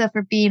 Vanessa,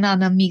 for being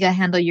on Amiga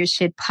Handle Your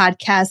Shit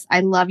podcast.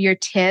 I love your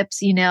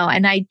tips,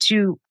 and I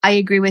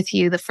agree with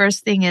you. The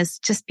first thing is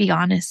just be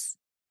honest.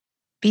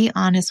 Be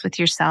honest with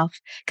yourself.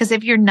 Because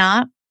if you're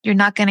not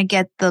going to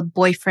get the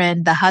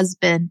boyfriend, the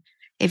husband,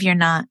 if you're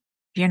not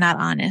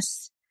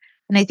honest.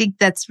 And I think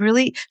that's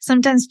really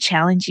sometimes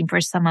challenging for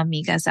some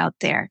amigas out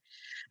there.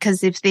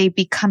 Because if they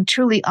become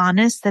truly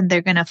honest, then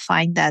they're going to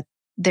find that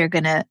they're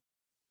going to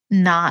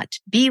not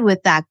be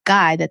with that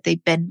guy that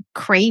they've been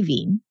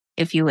craving,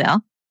 if you will.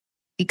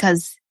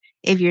 Because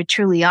if you're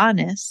truly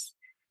honest,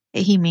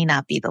 he may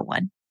not be the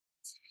one.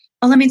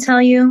 Well, let me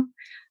tell you,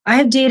 I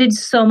have dated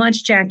so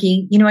much,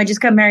 Jackie. I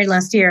just got married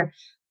last year.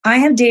 I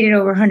have dated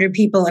over 100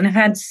 people and I've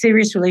had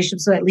serious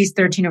relationships with at least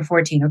 13 or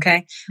 14. Okay.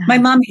 Uh-huh. My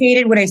mom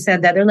hated when I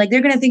said that. They're like,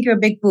 they're going to think you're a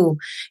big boo.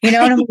 And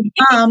I'm like,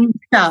 Mom,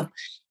 stop.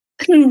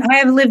 I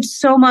have lived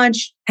so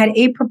much.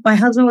 My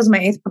husband was my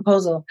 8th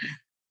proposal.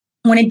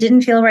 When it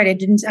didn't feel right,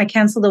 I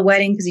canceled the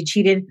wedding because he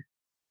cheated.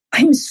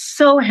 I'm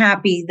so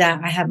happy that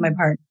I have my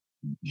partner.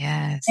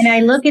 Yes. And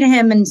I look at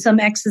him and some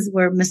exes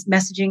were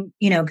messaging,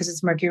 because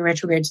it's Mercury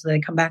retrograde, so they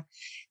come back.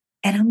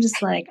 And I'm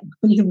just like,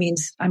 what do you mean?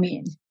 I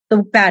mean,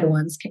 the bad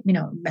ones,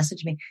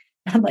 message me.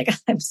 I'm like,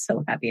 I'm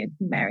so happy I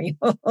didn't marry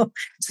you.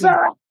 So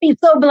happy,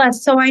 so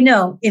blessed. So I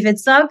know if it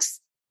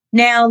sucks,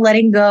 now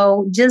letting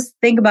go, just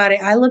think about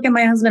it. I look at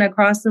my husband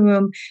across the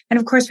room, and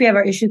of course we have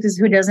our issues because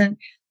who doesn't?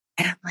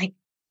 And I'm like,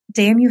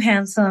 damn you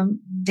handsome,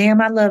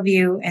 damn I love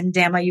you, and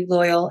damn are you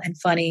loyal and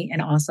funny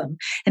and awesome.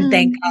 And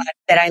thank God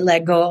that I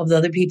let go of the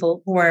other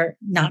people who are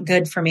not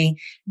good for me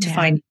to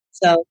find you.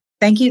 So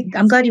thank you.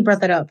 I'm glad you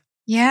brought that up.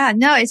 Yeah,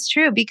 no, it's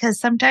true because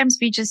sometimes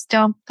we just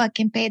don't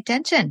fucking pay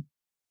attention.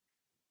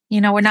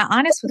 We're not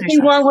honest with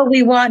ourselves. We want what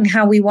we want and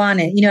how we want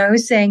it. I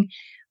was saying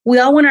we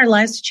all want our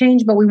lives to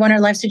change, but we want our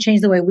lives to change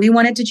the way we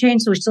want it to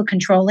change. So we're still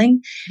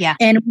controlling. Yeah.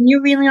 And when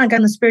you're really like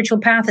on the spiritual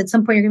path, at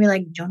some point you're going to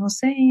be like, yo no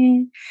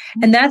sé.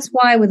 And that's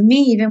why with me,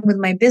 even with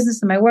my business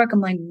and my work,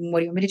 I'm like, what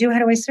do you want me to do? How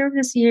do I serve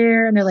this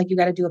year? And they're like, you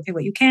got to do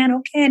what you can.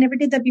 Okay. I never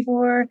did that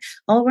before.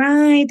 All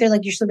right. They're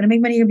like, you're still going to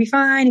make money. You're going to be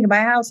fine. You can buy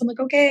a house. I'm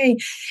like, okay.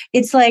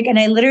 It's like, and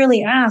I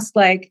literally ask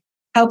like,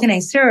 how can I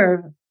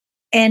serve?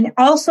 And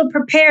also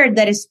prepared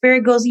that if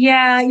spirit goes,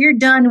 yeah, you're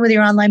done with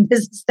your online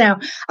business now.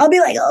 I'll be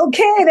like,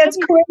 okay, that's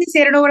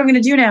crazy. I don't know what I'm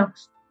going to do now.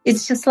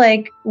 It's just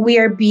like we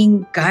are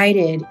being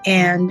guided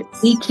and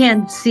we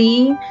can't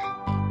see.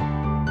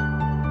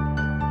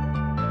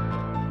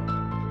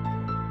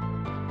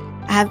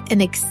 I have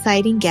an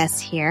exciting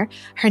guest here.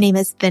 Her name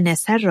is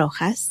Vanessa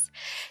Rojas.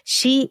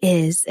 She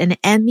is an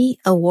Emmy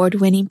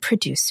award-winning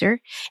producer,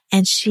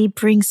 and she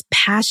brings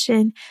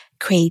passion,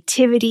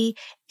 creativity,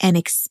 and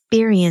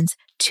experience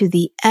to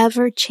the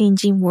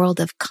ever-changing world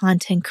of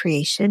content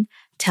creation,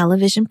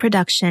 television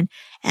production,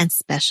 and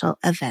special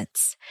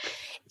events.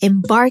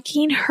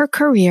 Embarking her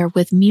career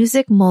with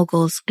music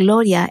moguls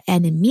Gloria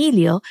and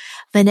Emilio,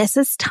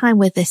 Vanessa's time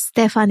with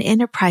Estefan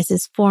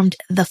Enterprises formed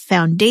the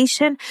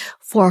foundation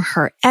for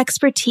her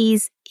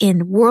expertise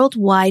in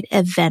worldwide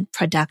event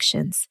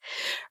productions.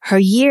 Her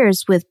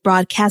years with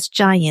broadcast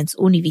giants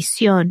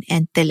Univision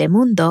and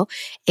Telemundo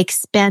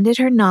expanded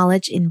her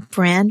knowledge in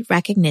brand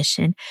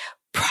recognition,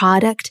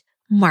 product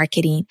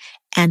marketing,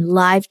 and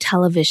live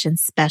television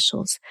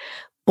specials.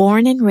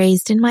 Born and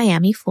raised in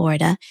Miami,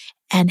 Florida,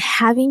 and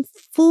having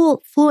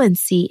full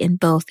fluency in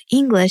both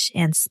English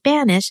and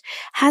Spanish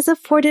has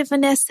afforded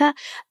Vanessa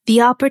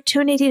the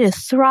opportunity to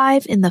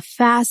thrive in the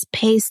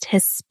fast-paced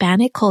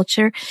Hispanic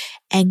culture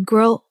and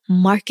grow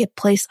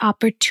marketplace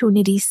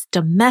opportunities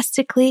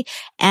domestically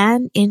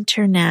and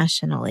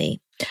internationally.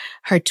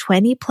 Her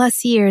 20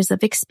 plus years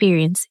of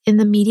experience in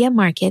the media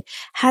market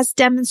has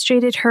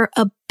demonstrated her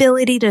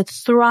ability to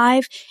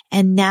thrive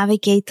and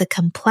navigate the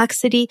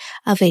complexity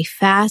of a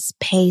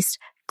fast-paced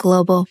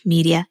global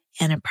media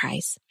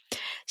enterprise.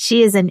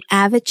 She is an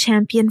avid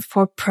champion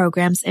for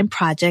programs and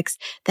projects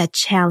that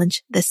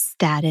challenge the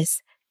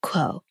status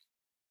quo.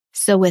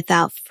 So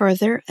without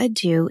further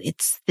ado,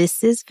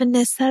 this is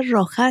Vanessa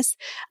Rojas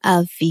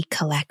of V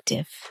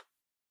Collective.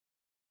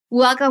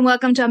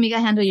 Welcome to Amiga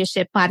Handle Your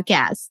Shit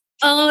podcast.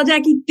 Oh,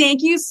 Jackie,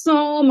 thank you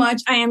so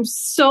much. I am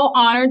so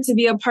honored to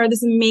be a part of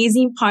this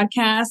amazing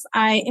podcast.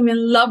 I am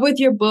in love with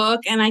your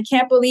book, and I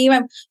can't believe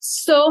I'm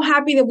so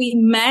happy that we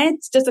met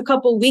just a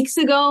couple weeks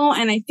ago,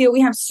 and I feel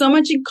we have so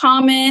much in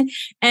common,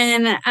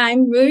 and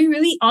I'm really,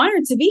 really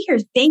honored to be here.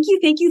 Thank you,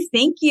 thank you,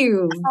 thank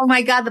you. Oh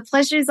my God, the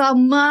pleasure is all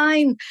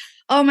mine.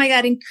 Oh my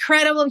God,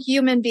 incredible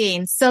human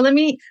being. So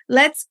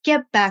let's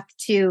get back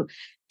to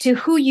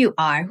who you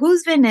are.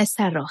 Who's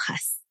Vanessa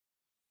Rojas?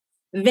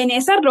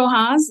 Vanessa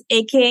Rojas,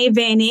 aka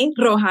Vene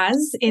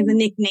Rojas, is a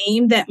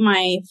nickname that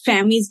my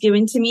family's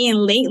given to me. And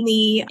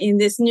lately, in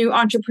this new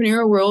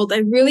entrepreneur world,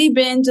 I've really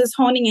been just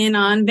honing in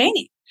on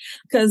Vene,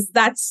 because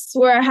that's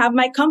where I have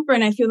my comfort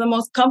and I feel the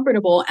most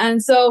comfortable.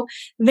 And so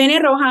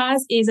Vene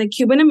Rojas is a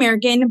Cuban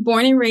American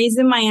born and raised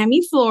in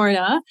Miami,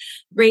 Florida,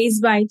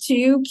 raised by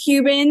two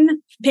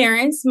Cuban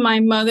parents. My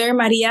mother,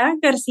 Maria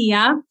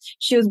Garcia,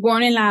 she was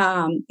born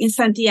in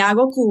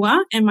Santiago,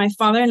 Cuba, and my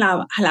father in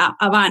La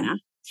Habana,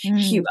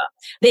 Cuba.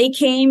 They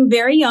came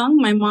very young,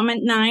 my mom at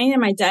 9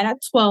 and my dad at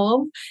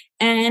 12.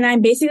 And I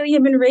basically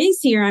have been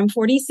raised here. I'm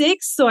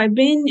 46. So I've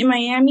been in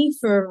Miami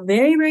for a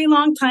very, very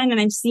long time. And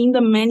I've seen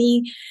the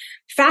many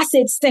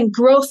facets and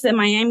growth that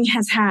Miami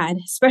has had,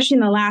 especially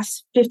in the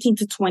last 15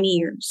 to 20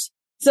 years.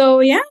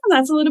 So yeah,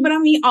 that's a little bit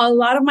on me. A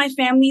lot of my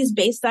family is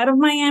based out of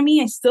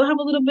Miami. I still have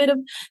a little bit of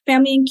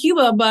family in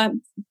Cuba, but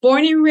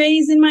born and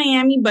raised in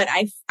Miami. But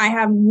I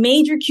have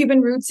major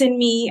Cuban roots in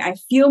me. I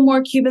feel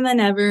more Cuban than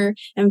ever.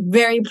 I'm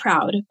very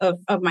proud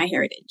of my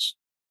heritage.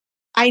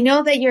 I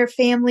know that your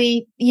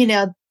family, you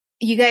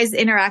guys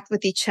interact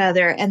with each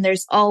other and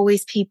there's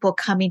always people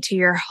coming to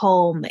your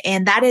home.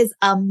 And that is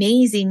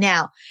amazing.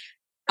 Now,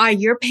 are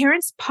your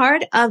parents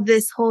part of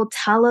this whole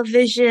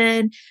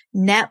television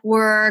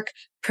network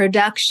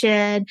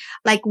production?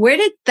 Like, where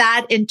did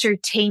that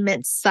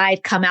entertainment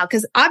side come out?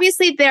 Because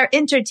obviously they're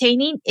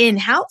entertaining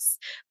in-house,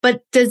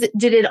 but did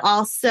it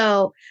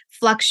also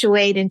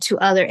fluctuate into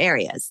other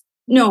areas?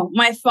 No,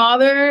 my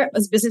father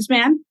was a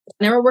businessman,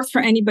 never worked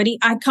for anybody.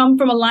 I come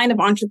from a line of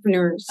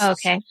entrepreneurs.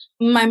 Okay.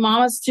 My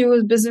mom was too,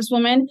 was a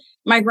businesswoman.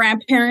 My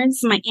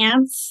grandparents, my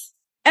aunts,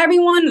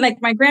 everyone, like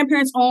my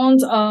grandparents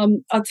owned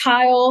a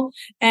tile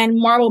and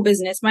marble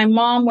business. My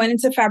mom went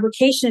into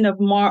fabrication of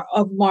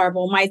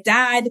marble. My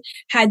dad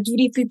had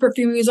duty-free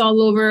perfumeries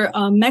all over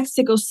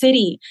Mexico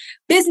City.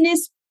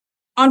 Business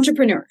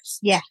entrepreneurs.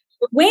 Yeah.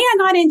 The way I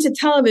got into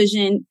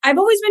television, I've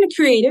always been a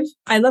creative.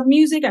 I love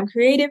music. I'm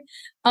creative.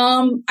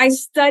 I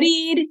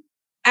studied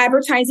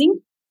advertising.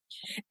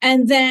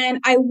 And then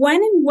I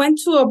went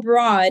to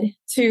abroad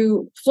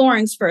to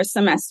Florence for a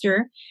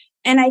semester.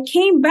 And I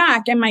came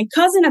back, and my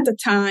cousin at the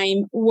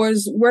time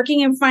was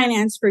working in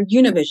finance for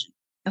Univision.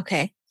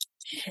 Okay.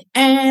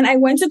 And I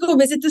went to go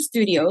visit the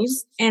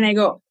studios, and I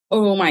go,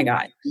 oh my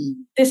God,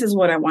 this is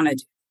what I want to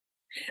do.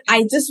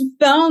 I just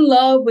fell in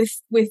love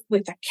with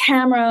the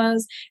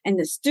cameras and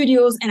the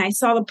studios, and I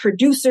saw the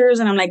producers,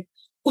 and I'm like,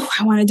 oh,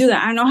 I want to do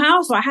that. I don't know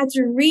how. So I had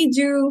to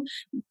redo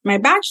my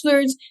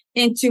bachelor's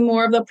into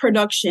more of the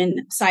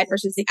production side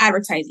versus the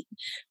advertising.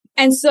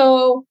 And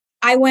so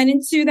I went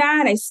into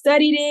that. I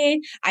studied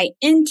it. I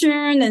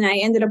interned, and I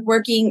ended up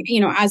working,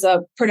 as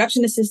a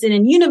production assistant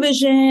in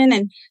Univision,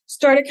 and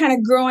started kind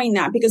of growing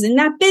that, because in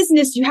that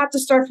business, you have to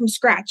start from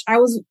scratch. I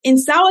was in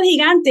Sábado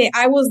Gigante.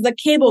 I was the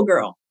cable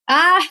girl.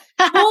 Holding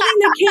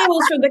the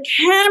cables for the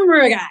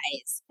camera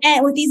guys,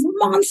 and with these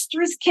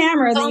monstrous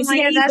cameras. Oh my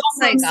God, that's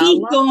like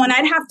and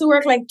I'd have to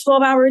work like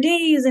 12-hour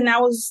days, and I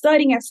was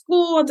studying at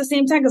school at the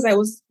same time because I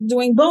was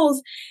doing both.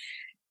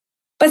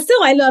 But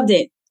still, I loved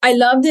it. I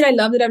loved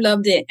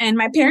it. And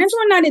my parents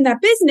were not in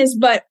that business,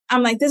 but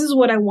I'm like, this is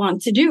what I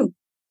want to do.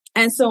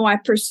 And so I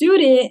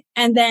pursued it.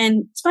 And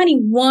then it's funny,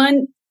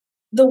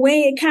 the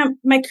way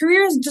my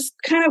career has just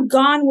kind of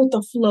gone with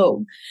the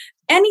flow.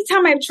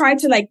 Anytime I've tried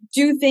to like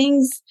do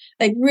things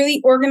like really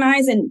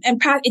organize and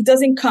path, it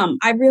doesn't come.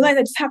 I realized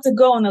I just have to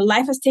go, and the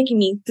life has taken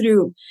me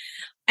through.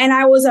 And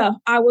I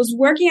was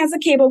working as a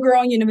cable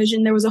girl in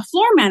Univision. There was a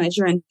floor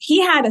manager, and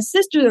he had a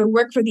sister that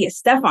worked for the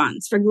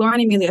Estefans, for Gloria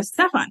and Emilio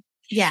Estefan.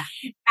 Yeah.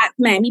 At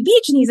Miami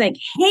Beach. And he's like,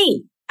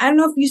 hey, I don't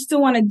know if you still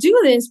want to do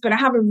this, but I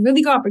have a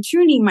really good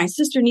opportunity. My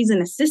sister needs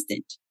an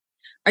assistant.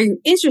 Are you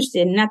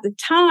interested? And at the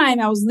time,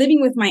 I was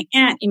living with my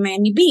aunt in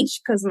Miami Beach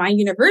because my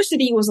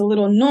university was a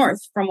little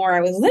north from where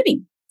I was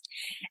living.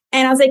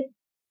 And I was like,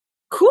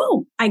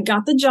 cool. I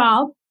got the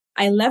job.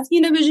 I left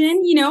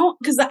Univision,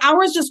 because the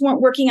hours just weren't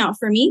working out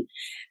for me.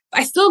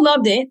 I still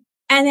loved it.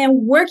 And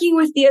then working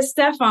with the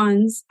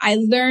Estefans, I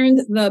learned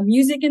the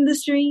music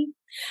industry.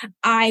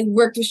 I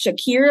worked with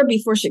Shakira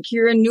before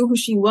Shakira knew who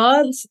she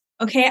was.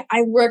 Okay.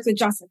 I worked with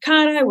Jessica.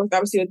 I worked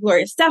obviously with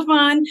Gloria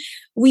Estefan.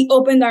 We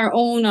opened our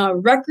own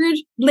record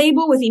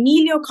label with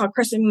Emilio called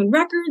Crescent Moon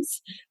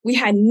Records. We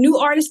had new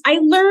artists. I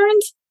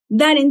learned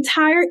that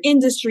entire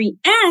industry.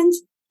 And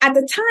at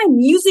the time,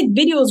 music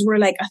videos were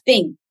like a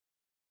thing.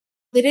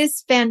 It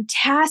is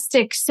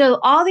fantastic. So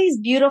all these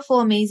beautiful,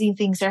 amazing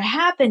things are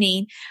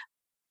happening,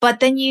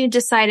 but then you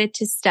decided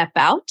to step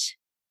out.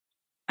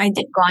 I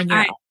did. Go on your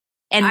own.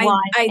 And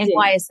why? And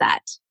why is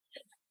that?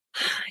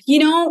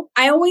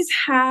 I always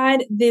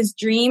had this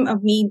dream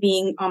of me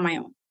being on my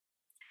own.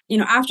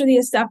 After the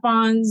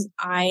Estefans,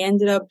 I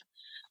ended up,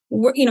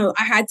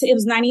 it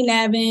was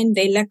 9/11.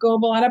 They let go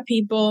of a lot of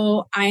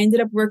people. I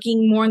ended up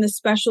working more in the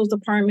specials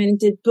department and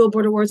did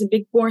Billboard Awards and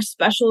big more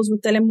specials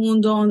with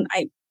Telemundo. And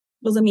I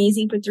was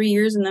amazing for 3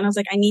 years. And then I was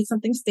like, I need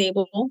something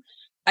stable.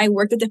 I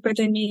worked at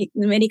Despertar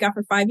America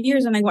for 5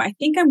 years. And I go, I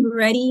think I'm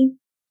ready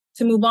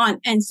to move on.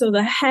 And so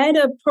the head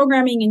of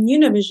programming in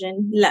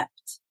Univision left.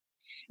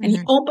 And he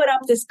opened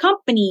up this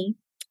company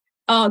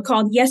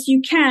called Yes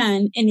You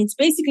Can. And it's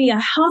basically a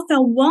health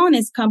and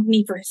wellness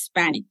company for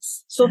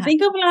Hispanics. So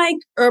think of like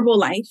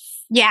Herbalife.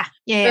 Yeah.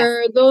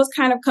 Or those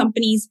kind of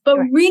companies, but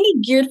really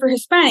geared for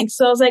Hispanics.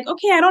 So I was like,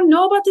 okay, I don't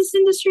know about this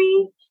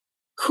industry.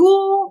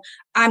 Cool.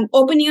 I'm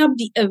opening up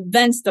the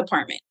events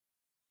department.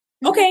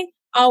 Okay.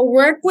 I'll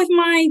work with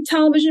my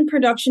television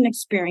production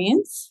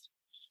experience.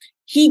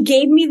 He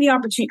gave me the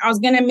opportunity. I was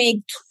going to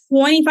make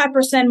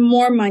 25%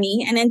 more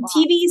money. And then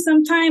TV,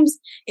 sometimes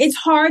it's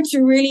hard to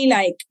really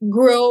like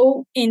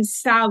grow in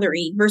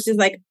salary versus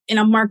like in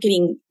a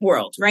marketing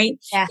world, right?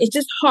 Yeah. It's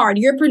just hard.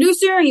 You're a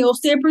producer and you'll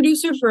stay a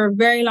producer for a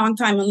very long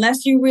time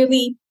unless you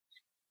really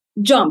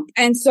jump.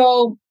 And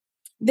so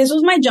this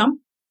was my jump.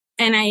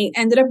 And I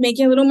ended up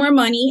making a little more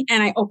money,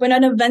 and I opened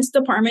an events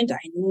department.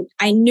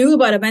 I knew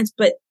about events,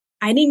 but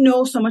I didn't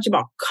know so much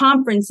about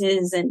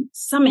conferences and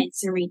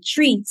summits and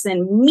retreats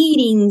and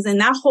meetings and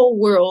that whole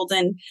world.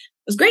 And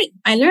it was great.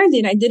 I learned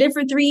it. I did it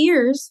for 3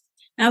 years.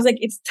 And I was like,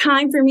 it's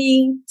time for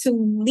me to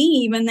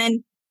leave. And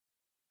then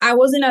I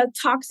was in a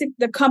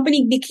the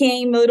company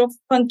became a little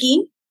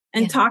funky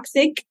and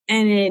toxic,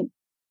 and it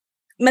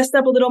messed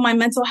up a little my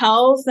mental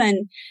health.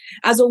 And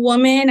as a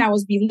woman, I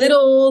was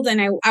belittled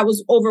and I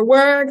was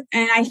overworked.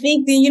 And I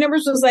think the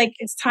universe was like,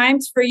 it's time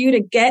for you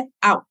to get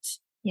out.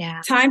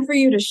 Yeah. Time for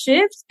you to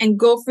shift and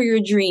go for your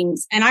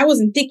dreams. And I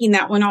wasn't thinking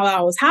that when all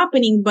that was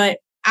happening. But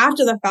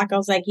after the fact, I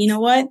was like, you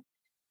know what?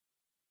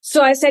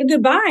 So I said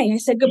goodbye. I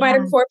said goodbye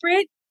to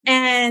corporate.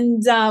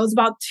 And it was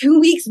about 2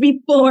 weeks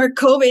before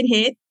COVID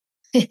hit.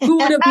 Who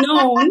would have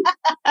known?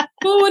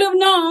 Who would have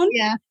known?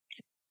 Yeah.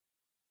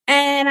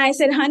 And I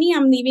said, honey,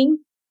 I'm leaving,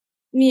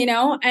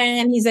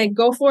 and he's like,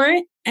 go for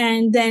it.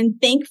 And then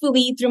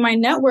thankfully through my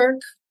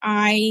network,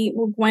 I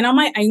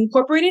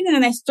incorporated and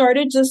then I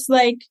started just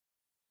like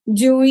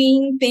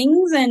doing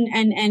things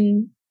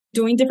and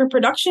doing different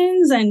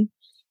productions and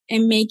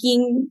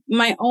making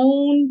my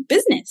own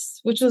business,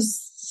 which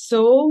was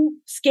so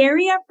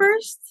scary at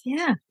first.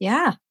 Yeah.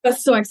 Yeah. But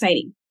so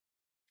exciting.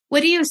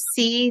 What do you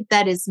see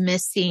that is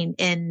missing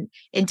in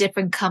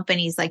different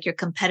companies like your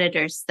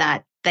competitors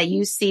that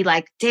you see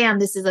like, damn,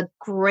 this is a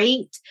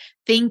great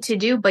thing to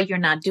do, but you're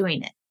not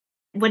doing it?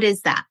 What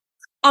is that?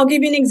 I'll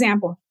give you an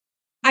example.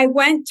 Have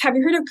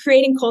you heard of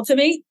Create and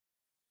Cultivate?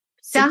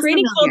 Sounds Create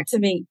and familiar.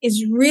 Cultivate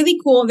is really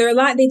cool. They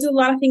do a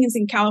lot of things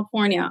in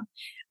California,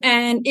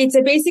 and it's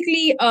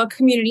basically a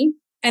community,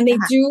 and they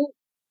do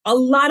a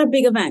lot of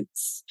big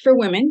events for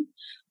women.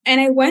 And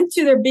I went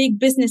to their big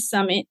business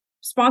summit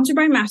sponsored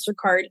by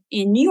MasterCard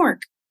in New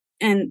York.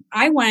 And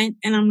I went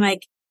and I'm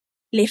like,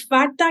 le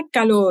falta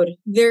calor.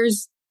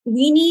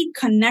 We need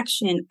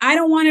connection. I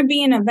don't want to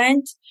be in an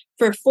event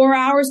for 4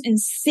 hours and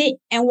sit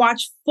and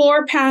watch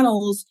 4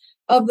 panels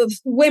of the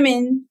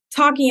women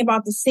talking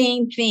about the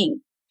same thing.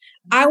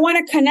 I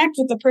want to connect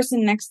with the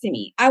person next to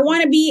me. I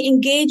want to be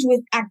engaged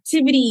with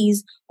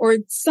activities or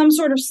some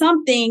sort of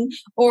something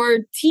or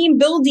team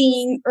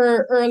building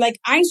or like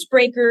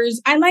icebreakers.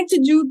 I like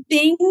to do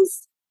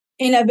things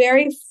in a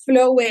very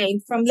flow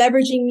way, from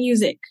leveraging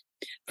music,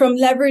 from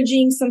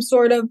leveraging some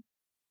sort of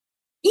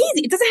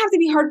easy. It doesn't have to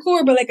be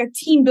hardcore, but like a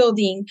team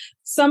building,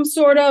 some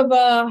sort of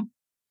a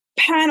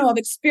panel of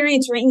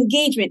experience or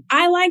engagement.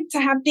 I like to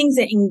have things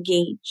that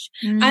engage.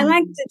 I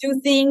like to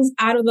do things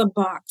out of the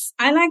box.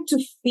 I like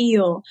to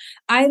feel.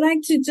 I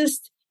like to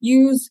just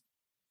use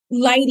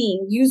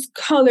lighting, use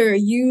color,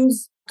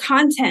 use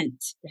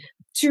content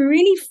to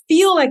really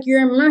feel like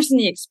you're immersed in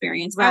the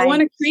experience. Right. I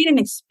want to create an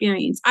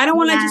experience. I don't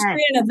want to just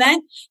create an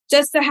event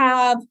just to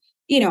have,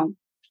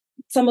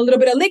 a little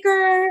bit of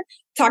liquor,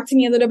 talk to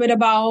me a little bit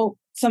about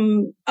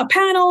a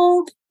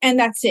panel, and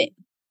that's it.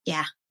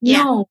 Yeah.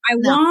 No, I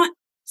want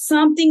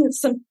something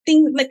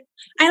like,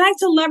 I like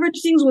to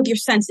leverage things with your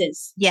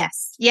senses.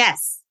 Yes.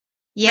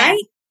 Right?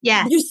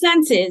 Yeah. Your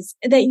senses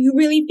that you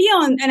really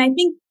feel. And I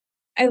think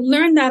I've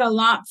learned that a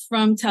lot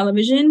from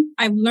television.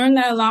 I've learned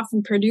that a lot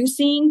from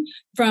producing,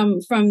 from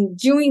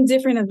doing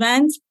different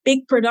events,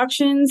 big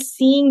productions,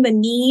 seeing the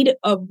need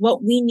of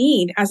what we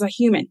need as a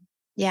human.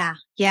 Yeah.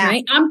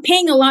 Right? I'm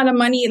paying a lot of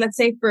money, let's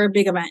say, for a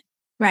big event.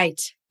 Right.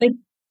 Like,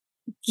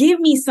 give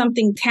me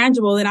something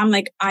tangible that I'm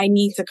like, I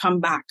need to come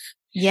back.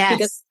 Yes.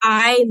 Because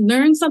I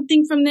learned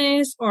something from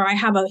this, or I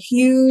have a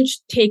huge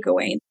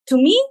takeaway. To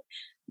me,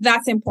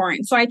 that's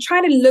important. So I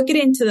try to look at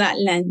it into that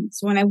lens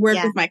when I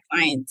work with my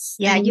clients.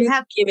 Yeah, give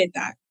it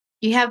that.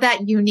 You have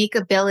that unique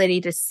ability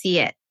to see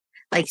it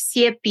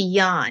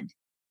beyond.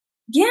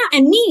 Yeah.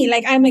 And me,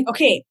 like, I'm like,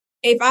 okay,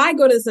 if I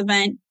go to this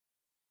event,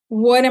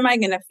 what am I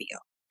going to feel?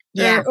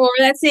 Yeah. Or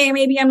let's say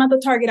maybe I'm not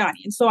the target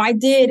audience. So I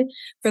did,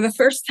 for the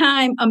first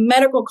time, a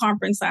medical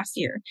conference last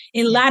year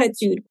in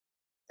Latitude.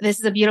 This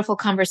is a beautiful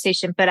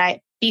conversation, but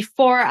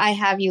before I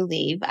have you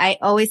leave, I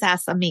always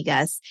ask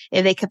amigas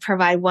if they could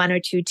provide 1 or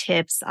 2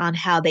 tips on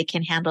how they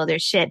can handle their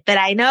shit. But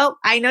I know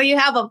you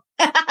have them.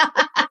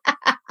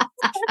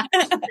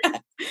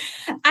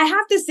 I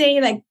have to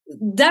say, like,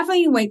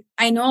 definitely, like,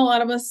 I know a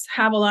lot of us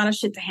have a lot of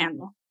shit to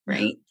handle,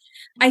 right?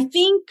 I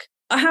think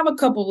I have a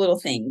couple little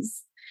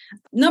things.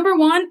 Number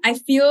 1, I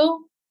feel,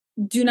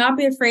 do not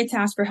be afraid to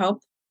ask for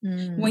help.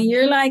 When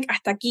you're like,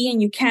 hasta aquí,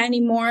 and you can't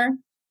anymore,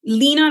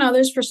 lean on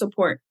others for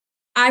support.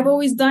 I've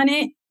always done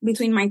it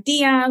between my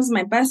tias,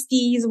 my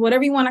besties,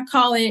 whatever you want to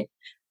call it.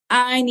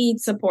 I need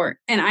support.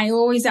 And I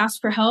always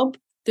ask for help.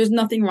 There's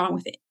nothing wrong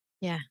with it.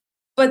 Yeah.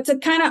 But to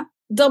kind of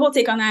double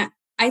take on that,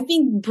 I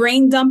think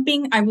brain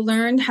dumping, I've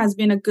learned, has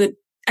been a good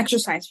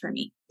exercise for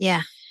me.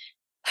 Yeah.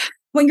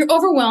 When you're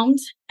overwhelmed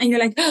and you're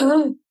like,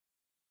 oh,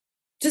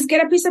 just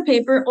get a piece of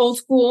paper, old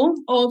school,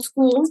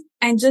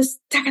 and just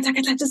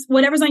just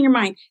whatever's on your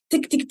mind,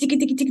 tick,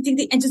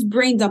 and just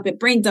brain dump it.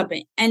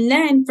 And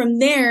then from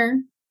there,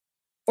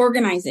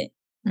 organize it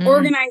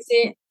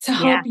to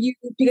help you,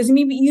 because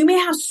maybe you may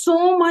have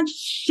so much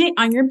shit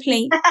on your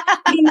plate,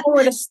 you know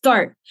where to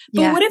start.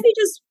 But what if you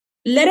just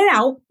let it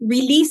out,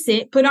 release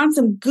it, put on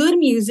some good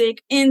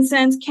music,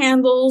 incense,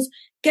 candles,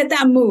 get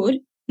that mood,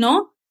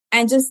 no?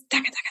 And just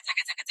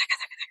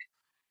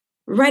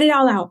write it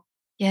all out.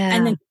 Yeah.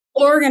 And then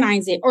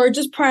organize it, or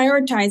just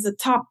prioritize the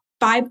top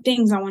 5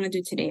 things I want to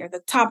do today, or the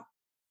top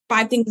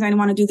 5 things I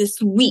want to do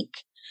this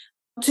week,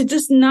 to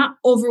just not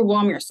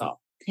overwhelm yourself.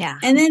 Yeah.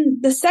 And then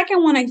the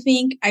second one, I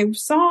think I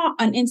saw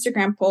an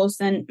Instagram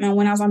post, and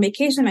when I was on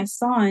vacation, I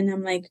saw it, and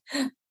I'm like,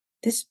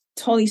 this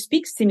totally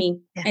speaks to me.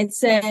 Yeah. It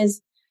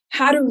says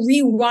how to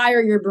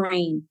rewire your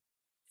brain.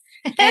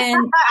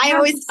 And I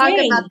always talk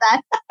about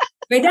that.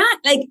 Right?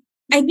 Like,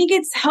 I think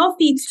it's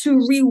healthy to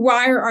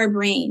rewire our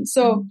brain.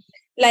 So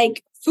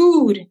like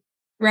food,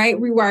 right,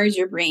 rewires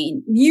your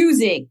brain.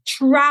 Music,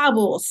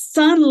 travel,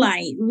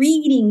 sunlight,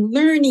 reading,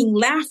 learning,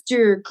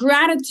 laughter,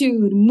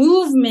 gratitude,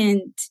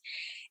 movement.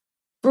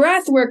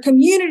 breath work,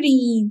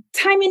 community,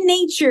 time in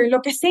nature, lo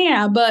que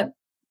sea, but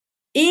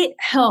it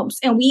helps.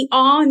 And we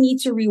all need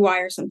to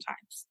rewire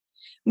sometimes.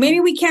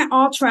 Maybe we can't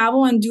all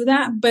travel and do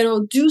that, but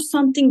it'll do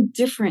something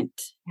different.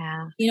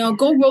 Yeah.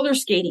 Go roller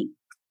skating.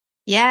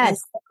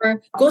 Yes.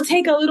 Or go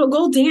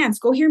dance,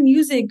 go hear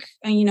music,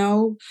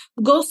 and,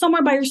 go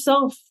somewhere by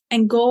yourself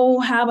and go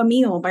have a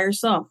meal by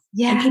yourself.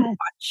 Yes. And people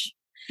watch.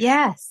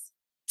 Yes.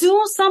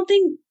 Do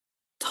something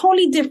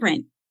totally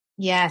different.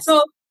 Yes.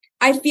 So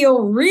I feel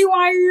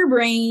rewire your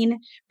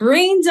brain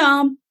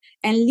dump,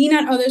 and lean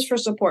on others for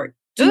support.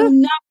 Do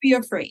not be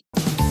afraid.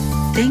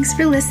 Thanks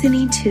for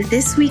listening to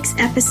this week's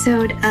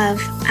episode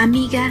of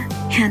Amiga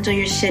Handle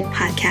Your Shit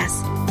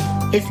podcast.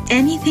 If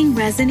anything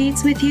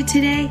resonates with you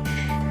today,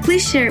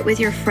 please share it with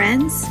your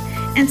friends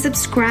and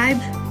subscribe,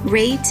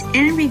 rate,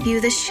 and review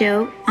the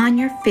show on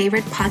your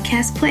favorite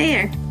podcast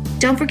player.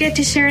 Don't forget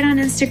to share it on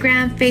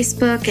Instagram,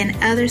 Facebook, and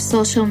other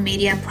social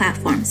media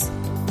platforms.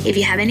 If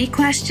you have any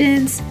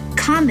questions,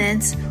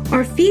 comments,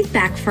 or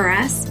feedback for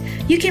us,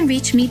 you can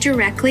reach me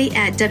directly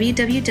at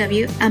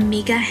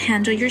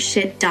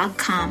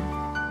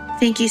www.amigahandleyourshit.com.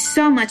 Thank you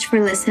so much for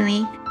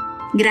listening.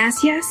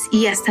 Gracias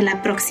y hasta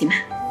la próxima.